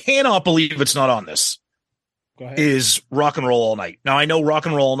I cannot believe it's not on this, is Rock and Roll All Night. Now, I know Rock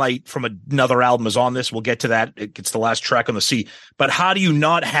and Roll All Night from another album is on this. We'll get to that. It's the last track on the C. But how do you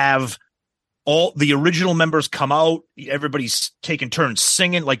not have all the original members come out? Everybody's taking turns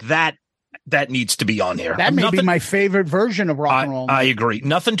singing like that. That needs to be on here. That may be my favorite version of Rock and Roll. I agree.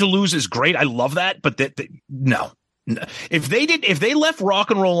 Nothing to Lose is great. I love that. But no. If they left Rock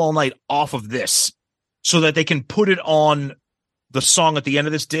and Roll All Night off of this so that they can put it on the song at the end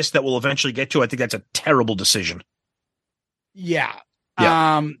of this disc that we'll eventually get to, I think that's a terrible decision. Yeah.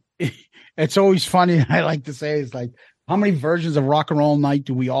 It's always funny. I like to say, it's like, how many versions of Rock and Roll Night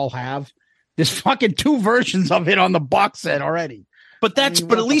do we all have? There's fucking 2 versions of it on the box set already. But at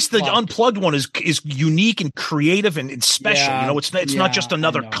least the Unplugged one is unique and creative and special. Yeah, it's not just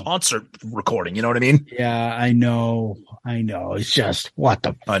another concert recording. You know what I mean? Yeah, I know. It's just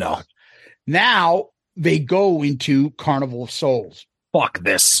I know. Now they go into Carnival of Souls. Fuck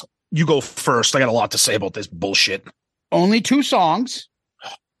this. You go first. I got a lot to say about this bullshit. Only 2 songs.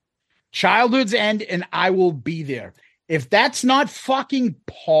 Childhood's End and I Will Be There. If that's not fucking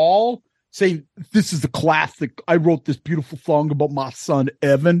Paul saying, this is the classic, I wrote this beautiful song about my son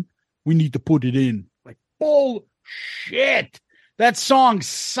Evan, we need to put it in. Like, bullshit. That song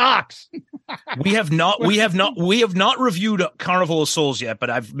sucks. We have not reviewed Carnival of Souls yet, but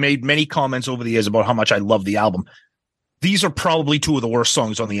I've made many comments over the years about how much I love the album. These are probably 2 of the worst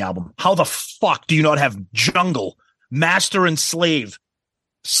songs on the album. How the fuck do you not have Jungle, Master and Slave?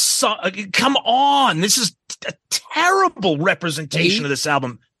 Come on. This is a terrible representation of this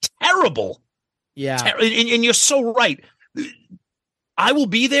album. Terrible. Yeah. And you're so right. I Will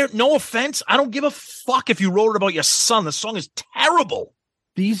Be There. No offense. I don't give a fuck if you wrote it about your son. The song is terrible.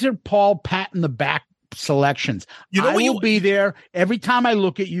 These are Paul patting the back selections. I Will Be There. Every Time I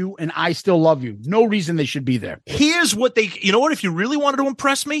Look at You, and I Still Love You. No reason they should be there. Here's what if you really wanted to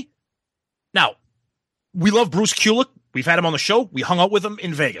impress me. Now, we love Bruce Kulick. We've had him on the show. We hung out with him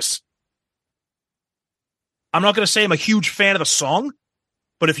in Vegas. I'm not going to say I'm a huge fan of the song,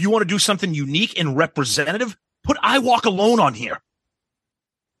 but if you want to do something unique and representative, put I Walk Alone on here.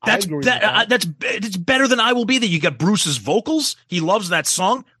 That's better than I Will Be There. You got Bruce's vocals. He loves that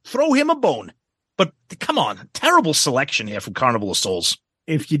song. Throw him a bone. But come on, terrible selection here from Carnival of Souls.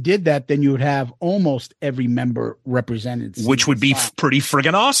 If you did that, then you would have almost every member represented. Which would be pretty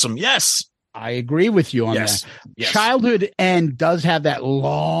friggin' awesome. Yes. I agree with you on that. Yes. Childhood End does have that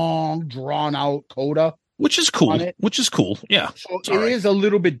long, drawn-out coda. Which is cool. Yeah. So it is a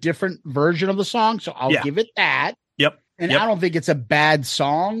little bit different version of the song, so I'll give it that. Yep. And I don't think it's a bad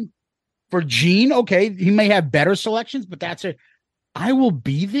song. For Gene, okay, he may have better selections, but that's it. I Will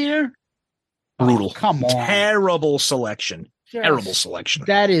Be There? Brutal. Oh, come on. Terrible selection. Yes. Terrible selection.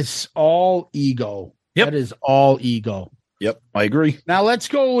 That is all ego. Yep. That is all ego. Yep, I agree. Now let's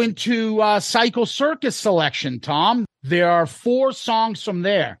go into Psycho Circus selection, Tom. There are 4 songs from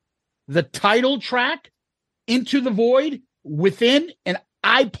there. The title track, Into the Void, Within, and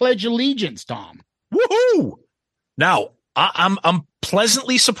I Pledge Allegiance, Tom. Woohoo! Now, I'm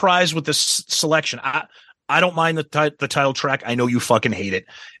pleasantly surprised with this selection. I don't mind the title track. I know you fucking hate it.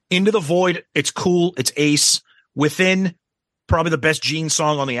 Into the Void, it's cool. It's ace. Within, probably the best Gene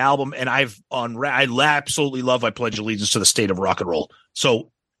song on the album, and I absolutely love I Pledge Allegiance to the State of Rock and Roll.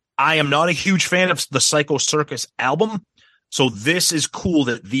 So I am not a huge fan of the Psycho Circus album. So this is cool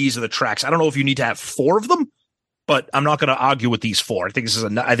that these are the tracks. I don't know if you need to have 4 of them, but I'm not going to argue with these 4. I think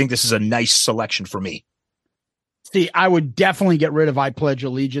this is a nice selection for me. See, I would definitely get rid of I Pledge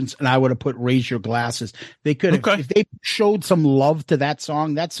Allegiance, and I would have put Raise Your Glasses. They could have, if they showed some love to that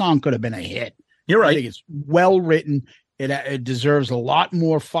song could have been a hit. You're right. I think it's well written. It deserves a lot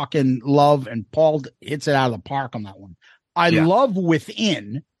more fucking love, and Paul hits it out of the park on that one. I love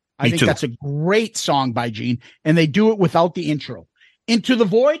Within. I think that's a great song by Gene, and they do it without the intro. Into the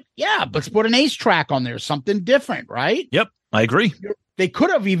Void, let's put an ace track on there, something different, right? Yep, I agree. They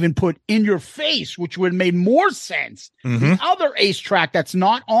could have even put In Your Face, which would have made more sense. The other ace track that's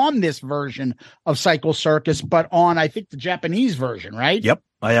not on this version of Psycho Circus, but on, I think, the Japanese version, right? Yep,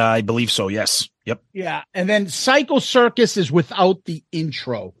 I believe so, yes. Yep. Yeah, and then Psycho Circus is without the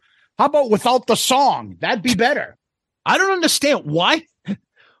intro. How about without the song? That'd be better. I don't understand why.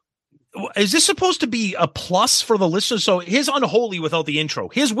 Is this supposed to be a plus for the listener? So his Unholy without the intro,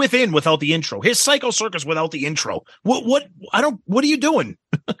 his Within without the intro, his Psycho Circus without the intro. What are you doing?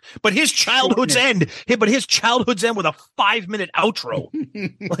 But his Childhood's End with a 5-minute outro.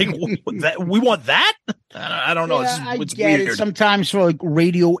 Like we want that? I don't know. Yeah, it's get weird. it. Sometimes for like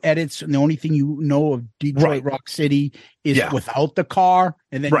radio edits, and the only thing you know of Detroit Rock City is without the car,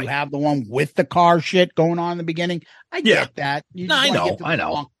 and then you have the one with the car shit going on in the beginning. I get that. I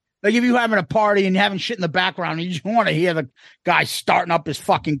know. Like if you're having a party and you're having shit in the background, and you just want to hear the guy starting up his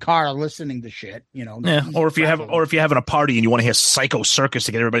fucking car, listening to shit, you know. Yeah. Or if you're having a party and you want to hear Psycho Circus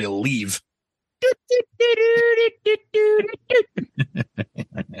to get everybody to leave.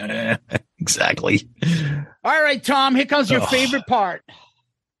 Exactly. All right, Tom. Here comes your favorite part.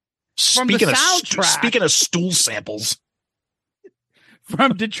 From the soundtrack. Speaking of stool samples.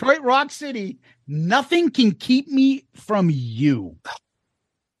 From Detroit Rock City, Nothing Can Keep Me From You.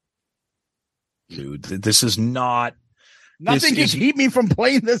 Dude, this is not. Nothing can keep me from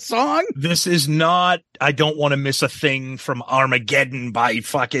playing this song. This is not. I Don't Want to Miss a Thing from Armageddon by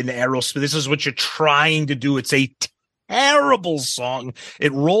fucking Aerosmith. This is what you're trying to do. It's a terrible song.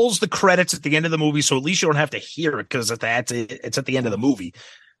 It rolls the credits at the end of the movie, so at least you don't have to hear it because it's at the end of the movie.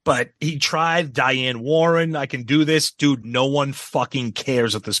 But he tried. Diane Warren, I Can Do This. Dude, no one fucking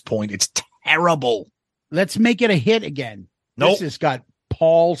cares at this point. It's terrible. Let's make it a hit again. Nope. This has got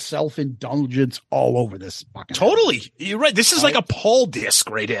Paul self-indulgence all over this fucking totally album. You're right. This is like a Paul disc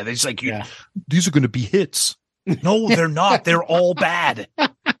right here. It's like these are going to be hits. No, they're not. They're all bad.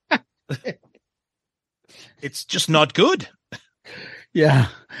 It's just not good. Yeah.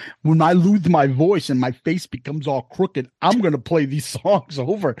 When I lose my voice and my face becomes all crooked, I'm going to play these songs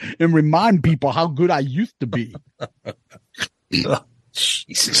over and remind people how good I used to be. Oh,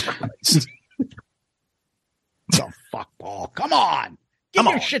 Jesus Christ. Oh, fuck, Paul. Come on. Get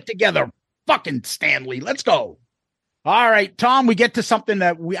your shit together. Fucking Stanley. Let's go. All right, Tom, we get to something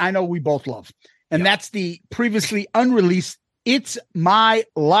that I know we both love. And that's the previously unreleased It's My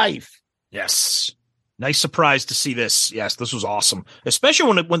Life. Yes. Nice surprise to see this. Yes, this was awesome.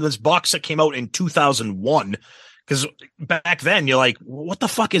 Especially when this box set came out in 2001. Because back then you're like, what the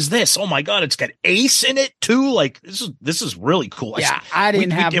fuck is this? Oh my God, it's got Ace in it too. Like this is really cool. Yeah, I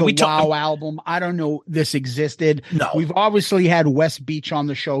didn't have the Wow album. I don't know this existed. No. We've obviously had West Beach on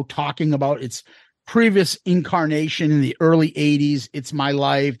the show talking about its previous incarnation in the early 80s. It's My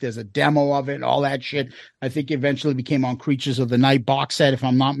Life. There's a demo of it, all that shit. I think eventually became on Creatures of the Night box set, if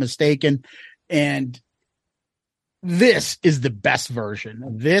I'm not mistaken. And this is the best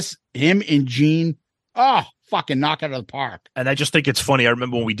version. This, him and Gene. Oh, fucking knock it out of the park. And I just think it's funny. I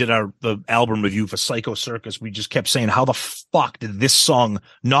remember when we did the album review for Psycho Circus, we just kept saying, how the fuck did this song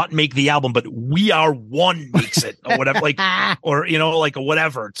not make the album, but We Are One makes it or whatever, like, or, or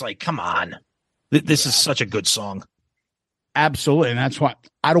whatever. It's like, come on. This is such a good song. Absolutely. And that's why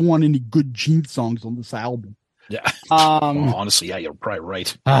I don't want any good Gene songs on this album. Yeah. Honestly, yeah, you're probably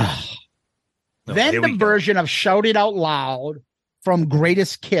right. Then the version of Shout It Out Loud from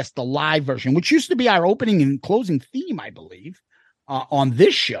Greatest Kiss, the live version, which used to be our opening and closing theme, I believe, on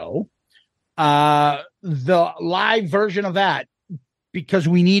this show. The live version of that, because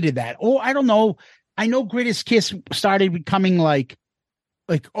we needed that. Oh, I don't know. I know Greatest Kiss started becoming like,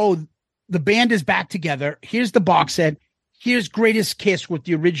 oh, the band is back together. Here's the box set. Here's Greatest Kiss with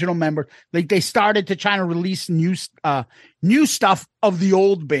the original member. Like they started to try to release new stuff of the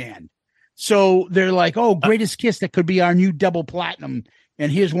old band. So they're like, oh, Greatest Kiss, that could be our new double platinum.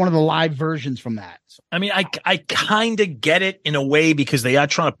 And here's one of the live versions from that. I mean, I kind of get it in a way because they are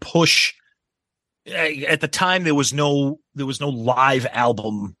trying to push. At the time, there was no live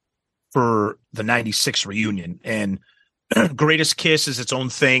album for the 96 reunion, and Greatest Kiss is its own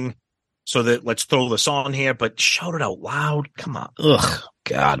thing. So that let's throw this on here, but Shout It Out Loud. Come on. Ugh,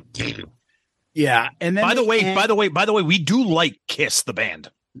 God. Yeah. And then by the way, we do like Kiss, the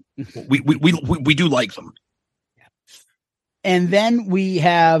band. We do like them. And then we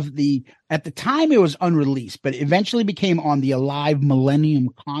have at the time it was unreleased, but eventually became on the Alive Millennium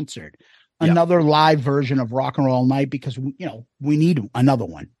Concert, another live version of Rock and Roll All Night, because we need another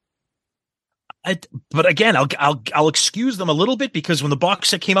one. But again, I'll excuse them a little bit because when the box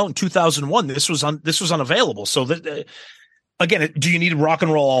set came out in 2001, this was unavailable. So again, do you need Rock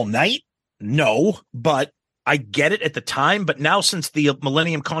and Roll All Night? No, but I get it at the time. But now since the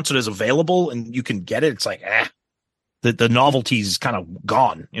Millennium Concert is available and you can get it, it's like, the novelty is kind of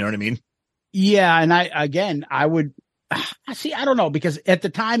gone. You know what I mean? Yeah. And I would see, I don't know, because at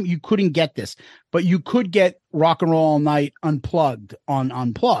the time you couldn't get this, but you could get Rock and Roll All Night unplugged on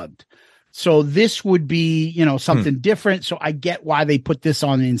Unplugged. So this would be, something different. So I get why they put this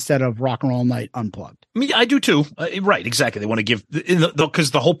on instead of Rock and Roll All Night Unplugged. I mean, I do too. Right. Exactly. They want to give,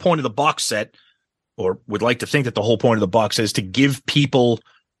 because the whole point of the box set, or would like to think that the whole point of the box is to give people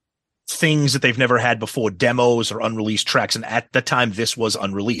things that they've never had before, demos or unreleased tracks. And at the time, this was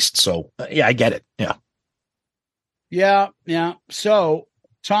unreleased. So yeah, I get it. Yeah. Yeah. Yeah. So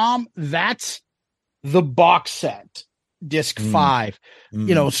Tom, that's the box set. Disc 5,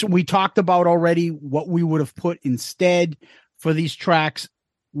 so we talked about already what we would have put instead for these tracks.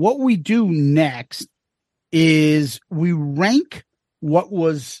 What we do next is we rank what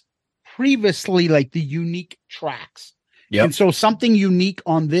was previously like the unique tracks. Yep. And so something unique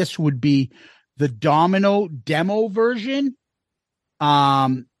on this would be the Domino demo version.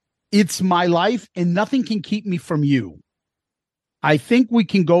 It's My Life and Nothing Can Keep Me From You. I think we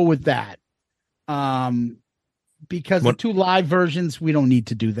can go with that. Because the two live versions, we don't need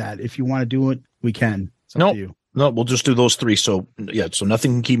to do that. If you want to do it, we can. No, we'll just do those three. So yeah, so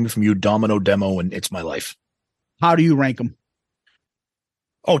Nothing Can Keep Me From You, Domino demo, and It's My Life. How do you rank them?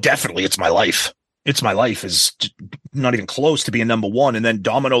 Oh, definitely, It's My Life. It's My Life is not even close to being number one, and then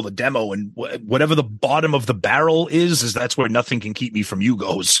Domino the demo, and whatever the bottom of the barrel is that's where Nothing Can Keep Me From You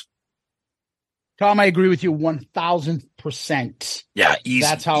goes. Tom, I agree with you 1,000%. Yeah, easy.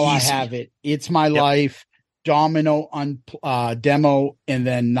 That's how I have it. It's My Life. Domino on demo, and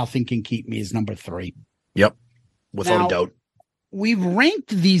then Nothing Can Keep Me is number 3. Yep, without a doubt. We've ranked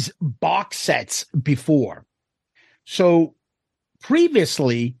these box sets before. So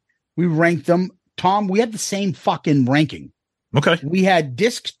previously, we ranked them. Tom, we had the same fucking ranking. Okay. We had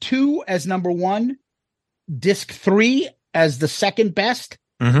disc 2 as number 1, disc 3 as the second best,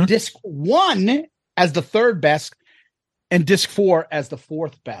 disc 1 as the third best, and disc 4 as the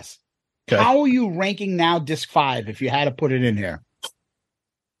fourth best. Okay. How are you ranking now disc 5 if you had to put it in here?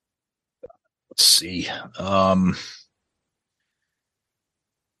 Let's see.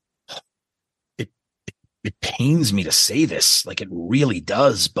 It pains me to say this, like it really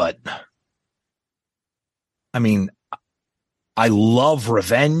does, but I mean, I love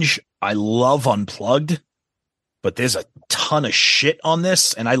Revenge. I love Unplugged, but there's a ton of shit on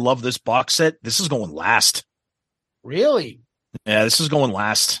this, and I love this box set. This is going last. Really? Yeah, this is going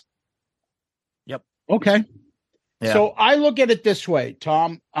last. Okay. Yeah. So I look at it this way,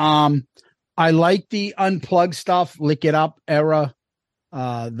 Tom. I like the Unplugged stuff, Lick It Up era,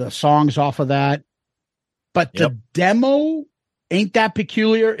 the songs off of that. But the demo, Ain't That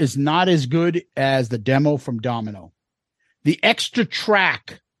Peculiar, is not as good as the demo from Domino. The extra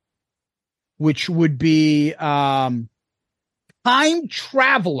track, which would be Time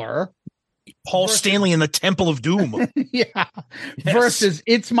Traveler, Paul Stanley in the Temple of Doom. Yeah. Yes. Versus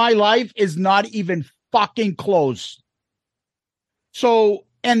It's My Life is not even fucking close. So,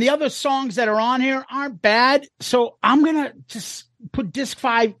 and the other songs that are on here aren't bad. So I'm going to just put disc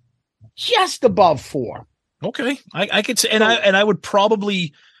 5 just above 4. Okay. I could say, and I would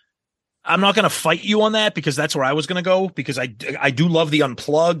probably, I'm not going to fight you on that because that's where I was going to go, because I do love the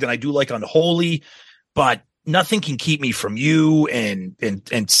Unplugged and I do like Unholy, but nothing can keep me from you and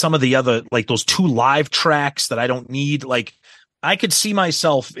some of the other, like those 2 live tracks that I don't need. Like, I could see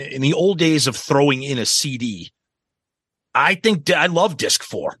myself in the old days of throwing in a CD. I think I love disc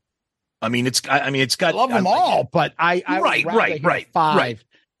 4. I mean, it's got, I love them all, but I right. 5.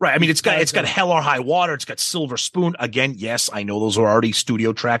 Right. I mean, it's got Hell or High Water. It's got Silver Spoon. Again, yes, I know those are already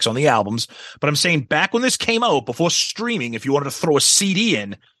studio tracks on the albums, but I'm saying back when this came out, before streaming, if you wanted to throw a CD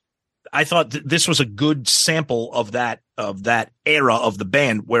in, I thought this was a good sample of that era of the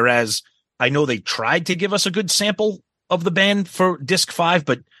band. Whereas I know they tried to give us a good sample of the band for disc 5,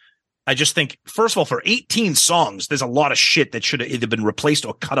 but I just think, first of all, for 18 songs, there's a lot of shit that should have either been replaced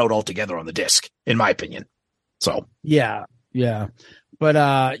or cut out altogether on the disc, in my opinion. So yeah.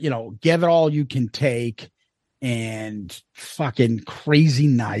 But Give It All You Can Take and fucking Crazy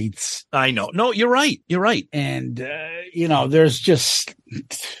Nights. I know. No, you're right. And there's just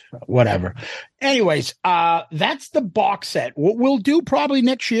whatever. Anyways, that's the box set. What we'll do probably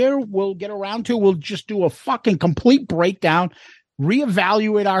next year, we'll just do a fucking complete breakdown,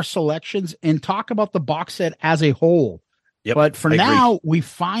 reevaluate our selections, and talk about the box set as a whole. Yep, but for now, we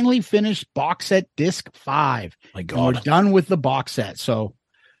finally finished box set disc 5. My God. And we're done with the box set. So,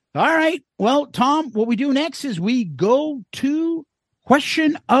 all right. Well, Tom, what we do next is we go to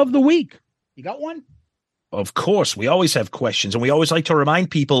question of the week. You got one? Of course. We always have questions, and we always like to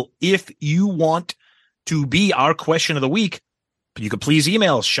remind people, if you want to be our question of the week, you could please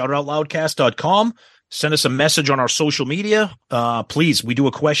email us, shoutoutloudcast.com. Send us a message on our social media. Please, we do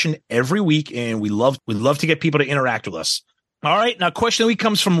a question every week, and we love to get people to interact with us. All right, now question of the week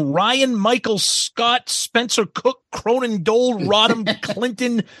comes from Ryan, Michael, Scott, Spencer, Cook, Cronin, Dole, Rodham,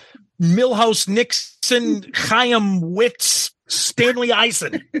 Clinton, Milhouse, Nixon, Chaim, Witz, Stanley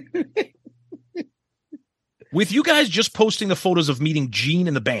Eisen. With you guys just posting the photos of meeting Gene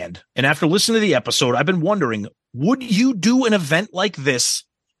and the band, and after listening to the episode, I've been wondering, would you do an event like this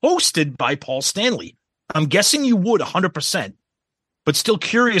hosted by Paul Stanley? I'm guessing you would 100%, but still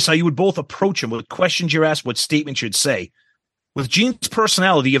curious how you would both approach him, what questions you're asked, what statements you'd say. With Gene's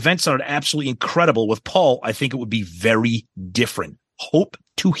personality, events are absolutely incredible. With Paul, I think it would be very different. Hope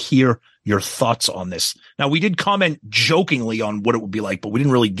to hear your thoughts on this. Now, we did comment jokingly on what it would be like, but we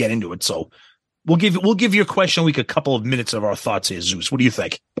didn't really get into it. So we'll give your question a week a couple of minutes of our thoughts here, Zeus. What do you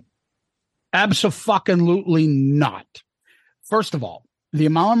think? Abso-fucking-lutely not. First of all, the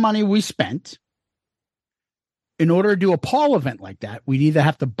amount of money we spent, in order to do a Paul event like that, we'd either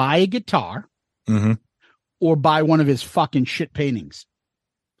have to buy a guitar or buy one of his fucking shit paintings.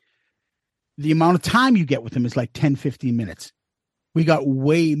 The amount of time you get with him is like 10, 15 minutes. We got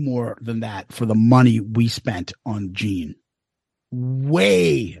way more than that for the money we spent on Gene.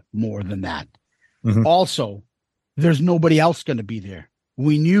 Way more than that. Also, there's nobody else going to be there.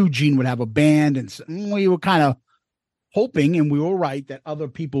 We knew Gene would have a band, and we were kind of hoping, and we were right, that other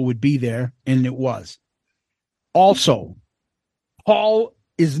people would be there, and it was. Also, Paul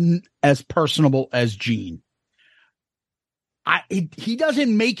isn't as personable as Gene. He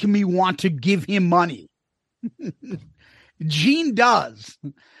doesn't make me want to give him money. Gene does.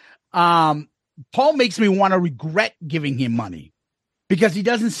 Paul makes me want to regret giving him money because he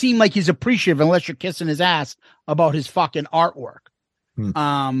doesn't seem like he's appreciative unless you're kissing his ass about his fucking artwork. And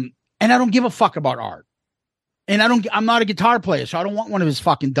I don't give a fuck about art. And I'm not a guitar player, so I don't want one of his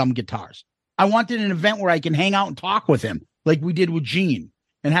fucking dumb guitars. I wanted an event where I can hang out and talk with him like we did with Gene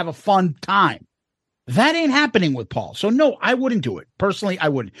and have a fun time. That ain't happening with Paul. So no, I wouldn't do it. Personally, I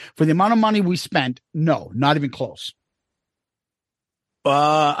wouldn't. For the amount of money we spent, no, not even close.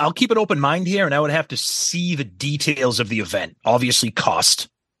 I'll keep an open mind here, and I would have to see the details of the event. Obviously, cost.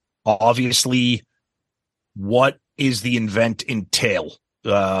 Obviously, what is the event entail?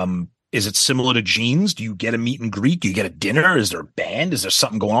 Is it similar to Gene's? Do you get a meet and greet? Do you get a dinner? Is there a band? Is there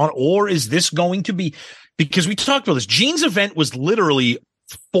something going on? Or is this going to be, because we talked about this, Gene's event was literally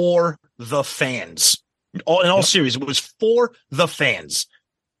for the fans. In all seriousness, it was for the fans.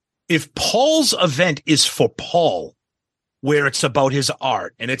 If Paul's event is for Paul, where it's about his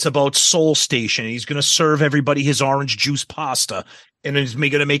art and it's about Soul Station, and he's going to serve everybody his orange juice pasta, and he's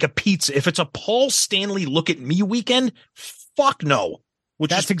going to make a pizza. If it's a Paul Stanley look at me weekend, fuck no.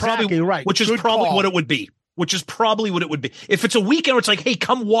 That's exactly right. Which is probably what it would be. which is probably what it would be. If it's a weekend where it's like, hey,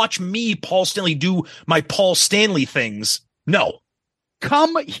 come watch me, Paul Stanley, do my Paul Stanley things. No.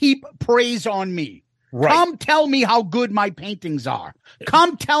 Come heap praise on me. Right. Come tell me how good my paintings are.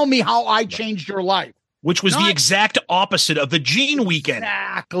 Come tell me how I changed your life. Which was the exact opposite of the Gene weekend.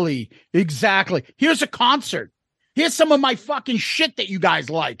 Exactly. Here's a concert. Here's some of my fucking shit that you guys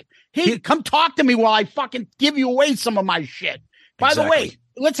like. Hey, come talk to me while I fucking give you away some of my shit. By the way,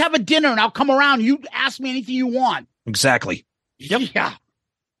 let's have a dinner and I'll come around. You ask me anything you want. Exactly. Yep. Yeah.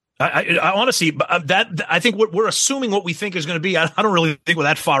 I honestly, I think what we're assuming what we think is going to be, I don't really think we're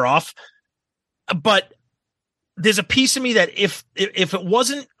that far off. But there's a piece of me that if it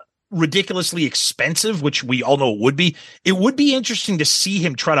wasn't ridiculously expensive, which we all know it would be interesting to see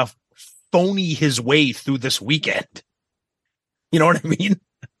him try to phony his way through this weekend. You know what I mean?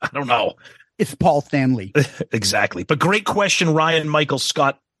 I don't know. It's Paul Stanley. Exactly. But great question, Ryan Michael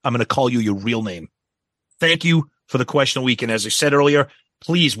Scott. I'm going to call you your real name. Thank you for the question of the week. And as I said earlier,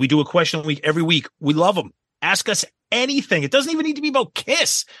 please, we do a question of the week every week. We love them. Ask us anything. It doesn't even need to be about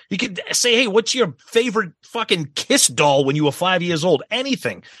Kiss. You could say, hey, what's your favorite fucking Kiss doll when you were 5 years old?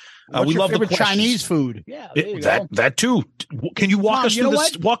 Anything. We love the Chinese food. Yeah, that too. Can you walk us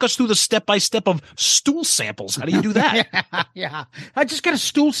through the step by step of stool samples? How do you do that? Yeah, I just got a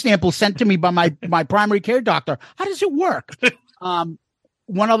stool sample sent to me by my primary care doctor. How does it work? One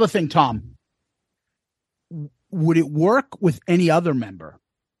other thing, Tom. Would it work with any other member?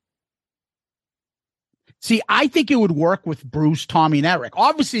 See, I think it would work with Bruce, Tommy, and Eric.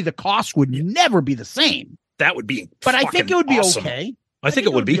 Obviously, the cost would never be the same. That would be, but I think it would be awesome. Okay. I think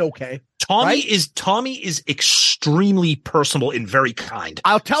it would be okay. Tommy is extremely personable and very kind.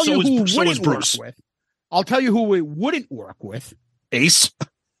 I'll tell you who wouldn't work with. I'll tell you who it wouldn't work with. Ace?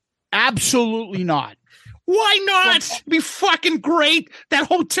 Absolutely not. Why not? It'd be fucking great. That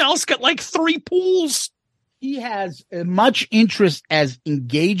hotel's got like 3 pools. He has as much interest as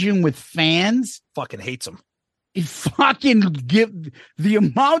engaging with fans. Fucking hates them. He fucking give the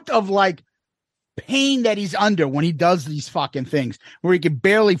amount of like pain that he's under when he does these fucking things where he can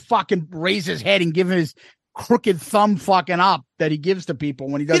barely fucking raise his head and give his crooked thumb fucking up that he gives to people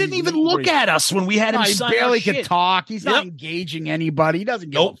when he does. He didn't even look at us when we had him. He barely could talk. He's not engaging anybody. He doesn't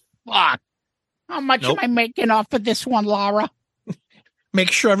give a fuck. How much am I making off of this one, Laura?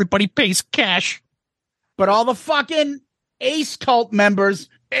 Make sure everybody pays cash. But all the fucking Ace cult members,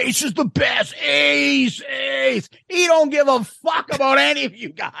 Ace is the best. Ace. He don't give a fuck about any of you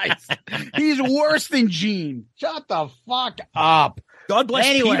guys. He's worse than Gene. Shut the fuck up. God bless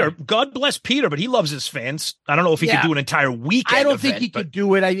Peter. God bless Peter, but he loves his fans. I don't know if he could do an entire weekend. I don't think he could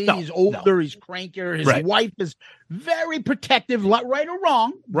do it. I think he's older. He's crankier. His wife is very protective, right or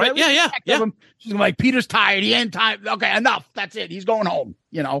wrong. Right? Yeah. She's like, Peter's tired. He ain't tired. Okay, enough. That's it. He's going home.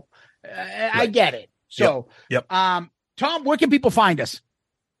 You know, I get it. So, Tom, where can people find us?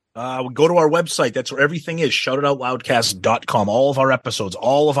 Go to our website. That's where everything is. ShoutItOutLoudcast.com. All of our episodes,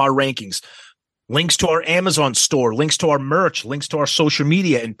 all of our rankings, links to our Amazon store, links to our merch, links to our social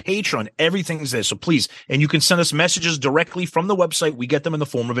media and Patreon. Everything's there. So please, and you can send us messages directly from the website. We get them in the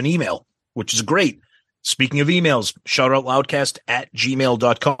form of an email, which is great. Speaking of emails,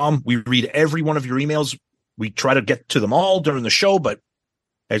 ShoutItOutLoudcast@gmail.com. We read every one of your emails. We try to get to them all during the show, but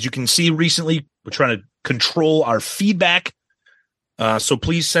as you can see recently, we're trying to control our feedback. So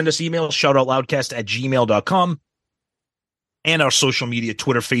please send us emails, shoutoutloudcast@gmail.com. And our social media,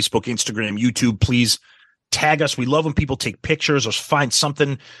 Twitter, Facebook, Instagram, YouTube. Please tag us. We love when people take pictures or find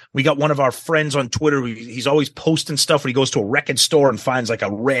something. We got one of our friends on Twitter. He's always posting stuff when he goes to a record store and finds like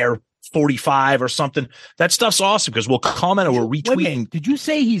a rare 45 or something. That stuff's awesome because we'll comment or we'll retweet. Did you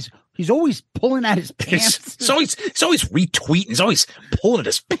say he's always pulling at his pants? He's always retweeting. He's always pulling at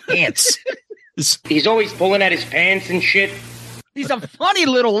his pants. He's always pulling at his pants and shit. He's a funny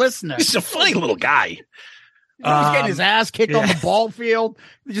little listener. He's a funny little guy. He's getting his ass kicked on the ball field.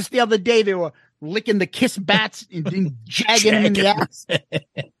 Just the other day, they were licking the Kiss bats and jagging him in the ass.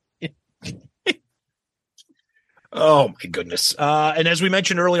 Oh, my goodness. And as we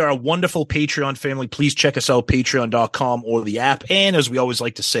mentioned earlier, our wonderful Patreon family, please check us out, patreon.com or the app. And as we always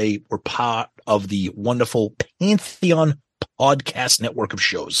like to say, we're part of the wonderful Pantheon podcast network of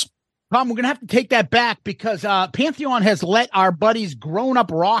shows. Tom, we're going to have to take that back because Pantheon has let our buddies Grown Up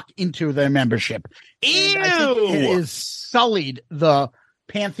Rock into their membership. Ew! I think it has sullied the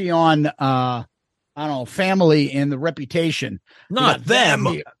Pantheon, family and the reputation. Not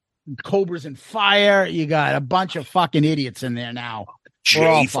them. Cobras and Fire. You got a bunch of fucking idiots in there now.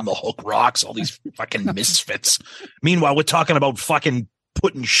 Jay from the Hook Rocks, all these fucking misfits. Meanwhile, we're talking about fucking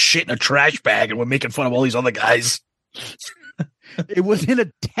putting shit in a trash bag and we're making fun of all these other guys. It was in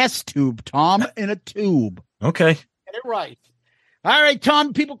a test tube, Tom, in a tube. Okay. Get it right. All right,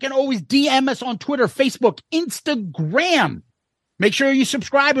 Tom. People can always DM us on Twitter, Facebook, Instagram. Make sure you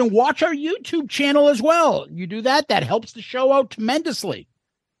subscribe and watch our YouTube channel as well. You do that, that helps the show out tremendously.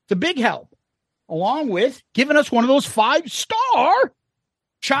 It's a big help. Along with giving us one of those 5-star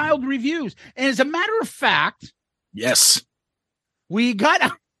child reviews. And as a matter of fact, yes, we got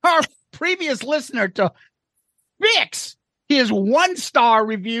our previous listener to fix his 1-star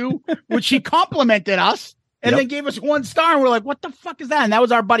review, which he complimented us and then gave us 1 star. And we're like, what the fuck is that? And that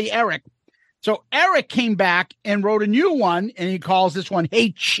was our buddy Eric. So Eric came back and wrote a new one, and he calls this one,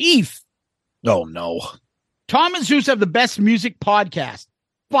 Hey, Chief. Oh, no. Tom and Zeus have the best music podcast.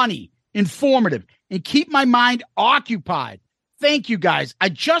 Funny, informative, and keep my mind occupied. Thank you, guys. I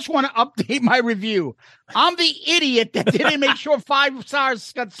just want to update my review. I'm the idiot that didn't make sure 5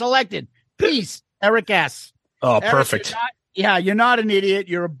 stars got selected. Peace, Eric S. Oh, Eric, perfect. You're not an idiot.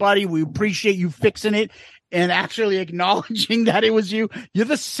 You're a buddy. We appreciate you fixing it and actually acknowledging that it was you. You're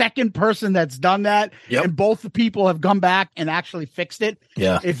the second person that's done that. Yep. And both the people have come back and actually fixed it.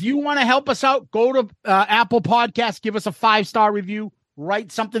 Yeah. If you want to help us out, go to Apple Podcasts, give us a 5-star review,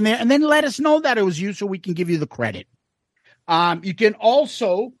 write something there, and then let us know that it was you so we can give you the credit. You can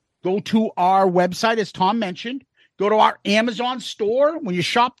also go to our website, as Tom mentioned. Go to our Amazon store. When you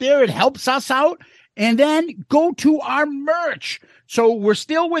shop there, it helps us out. And then go to our merch. So we're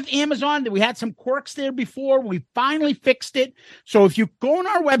still with Amazon. We had some quirks there before. We finally fixed it. So if you go on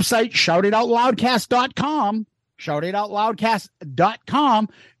our website, shoutitoutloudcast.com, shoutitoutloudcast.com,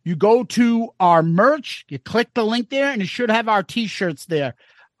 you go to our merch, you click the link there, and it should have our T-shirts there.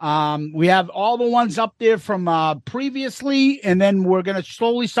 We have all the ones up there from previously, and then we're going to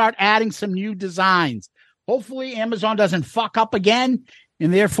slowly start adding some new designs. Hopefully Amazon doesn't fuck up again,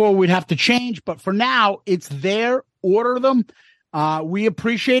 and therefore we'd have to change. But for now, it's there. Order them. We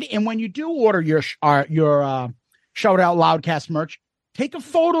appreciate it. And when you do order your Shout Out Loudcast merch, take a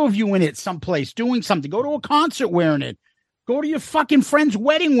photo of you in it someplace doing something. Go to a concert wearing it. Go to your fucking friend's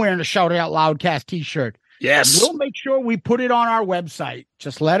wedding wearing a Shout Out Loudcast T-shirt. Yes. We'll make sure we put it on our website.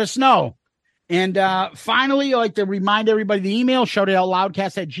 Just let us know. And finally, I'd like to remind everybody the email,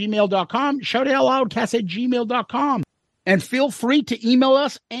 shoutitoutloudcast@gmail.com, shoutitoutloudcast@gmail.com. And feel free to email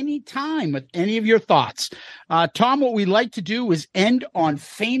us anytime with any of your thoughts. Tom, what we like to do is end on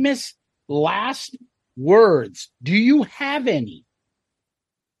famous last words. Do you have any?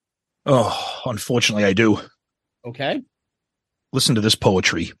 Oh, unfortunately, I do. Okay. Listen to this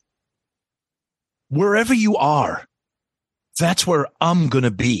poetry. Wherever you are, that's where I'm going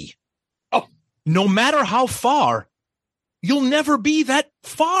to be. Oh, no matter how far, you'll never be that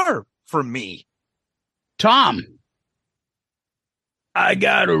far from me. Tom, I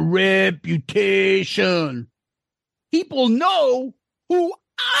got a reputation. People know who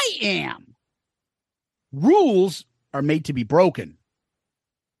I am. Rules are made to be broken.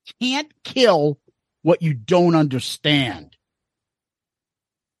 Can't kill what you don't understand.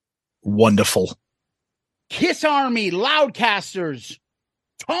 Wonderful. Kiss Army, Loudcasters,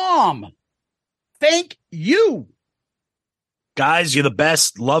 Tom, thank you. Guys, you're the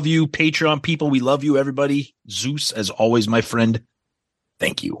best. Love you. Patreon people, we love you, everybody. Zeus, as always, my friend.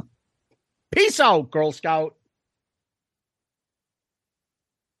 Thank you. Peace out, Girl Scout.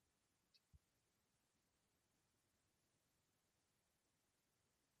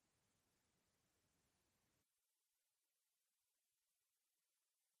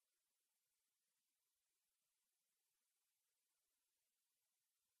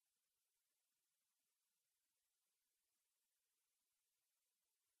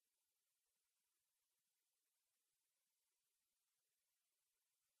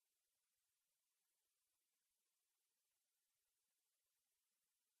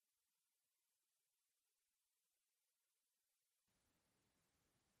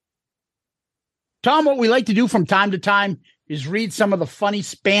 Tom, what we like to do from time to time is read some of the funny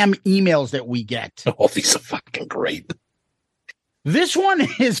spam emails that we get. Oh, these are fucking great. This one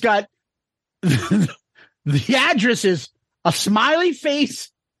has got the address is a smiley face,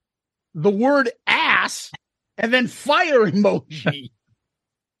 the word ass, and then fire emoji.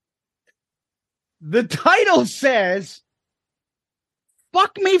 The title says,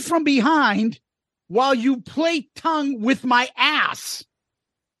 fuck me from behind while you play tongue with my ass.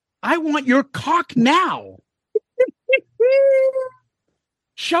 I want your cock now.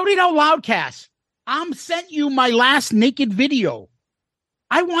 Shout it out, Loudcast. I'm sent you my last naked video.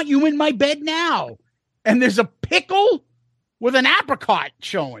 I want you in my bed now. And there's a pickle with an apricot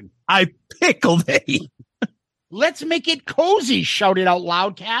showing. I pickled it. Let's make it cozy. Shout it out,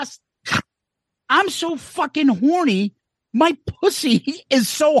 Loudcast. I'm so fucking horny. My pussy is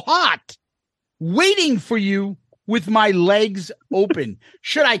so hot. waiting for you with my legs open.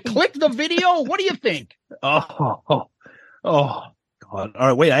 Should I click the video? What do you think? Oh, God. All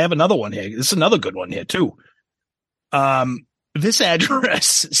right, wait, I have another one here. This is another good one here, too. This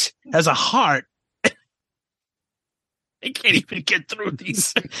address has a heart. I can't even get through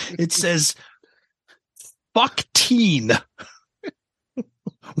these. It says, fuck teen.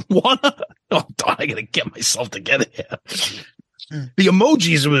 Wanna? Oh, I gotta get myself together here. The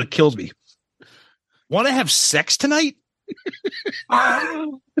emojis are what kills me. Want to have sex tonight? I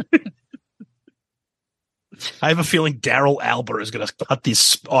have a feeling Daryl Albert is going to cut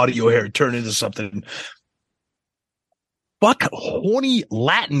this audio here and turn into something. Fuck horny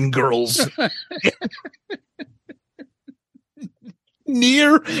Latin girls.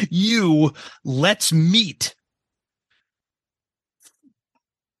 Near you, let's meet.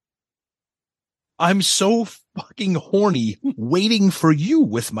 I'm so fucking horny, waiting for you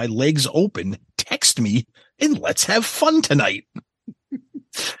with my legs open. Text me and let's have fun tonight.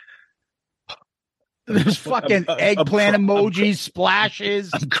 There's fucking eggplant emojis, splashes.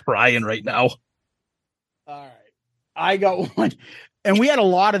 I'm crying right now. All right. I got one. And we had a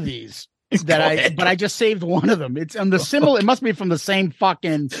lot of these but I just saved one of them. It's on the similar. It must be from the same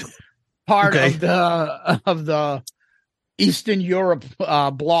fucking part of the Eastern Europe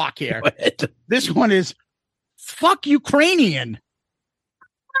block here. This one is fuck Ukrainian.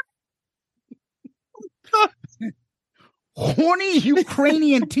 Horny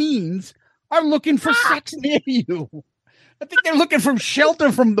Ukrainian teens are looking for sex near you. I think they're looking for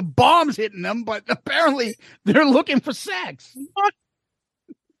shelter from the bombs hitting them, but apparently they're looking for sex. What?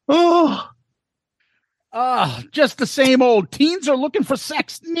 Just the same old. Teens are looking for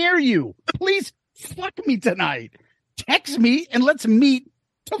sex near you. Please fuck me tonight. Text me and let's meet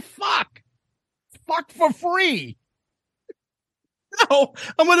to fuck. Fuck for free. No,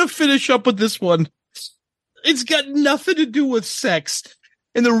 I'm going to finish up with this one. It's got nothing to do with sex.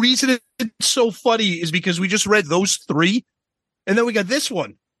 And the reason it's so funny is because we just read those three. And then we got this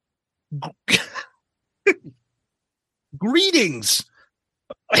one. Greetings.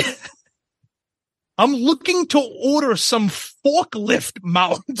 I'm looking to order some forklift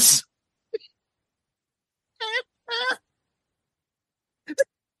mounts.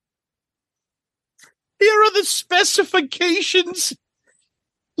 Here are the specifications.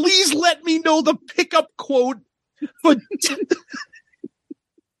 Please let me know the pickup quote for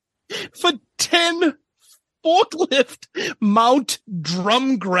 10 forklift mount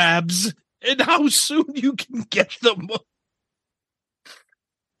drum grabs and how soon you can get them.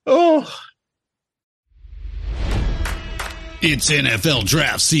 Oh. It's NFL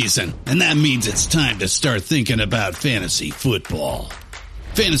draft season, and that means it's time to start thinking about fantasy football.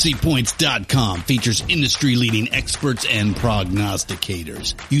 FantasyPoints.com features industry-leading experts and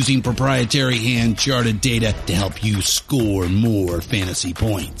prognosticators using proprietary hand-charted data to help you score more fantasy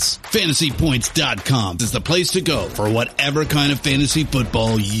points. FantasyPoints.com is the place to go for whatever kind of fantasy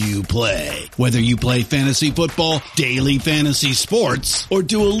football you play. Whether you play fantasy football, daily fantasy sports, or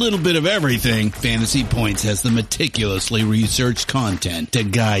do a little bit of everything, Fantasy Points has the meticulously researched content to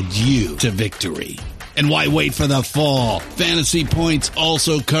guide you to victory. And why wait for the fall? Fantasy Points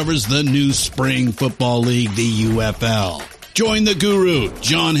also covers the new spring football league, the UFL. Join the guru,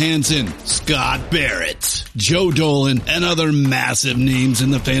 John Hansen, Scott Barrett, Joe Dolan, and other massive names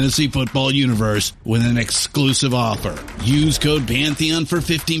in the fantasy football universe with an exclusive offer. Use code Pantheon for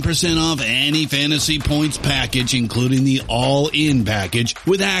 15% off any Fantasy Points package, including the all-in package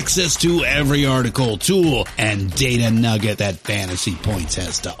with access to every article, tool, and data nugget that Fantasy Points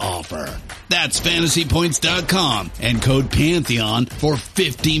has to offer. That's FantasyPoints.com and code Pantheon for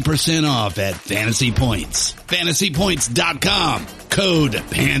 15% off at Fantasy Points. FantasyPoints.com, code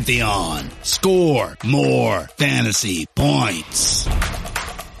Pantheon. Score more fantasy points.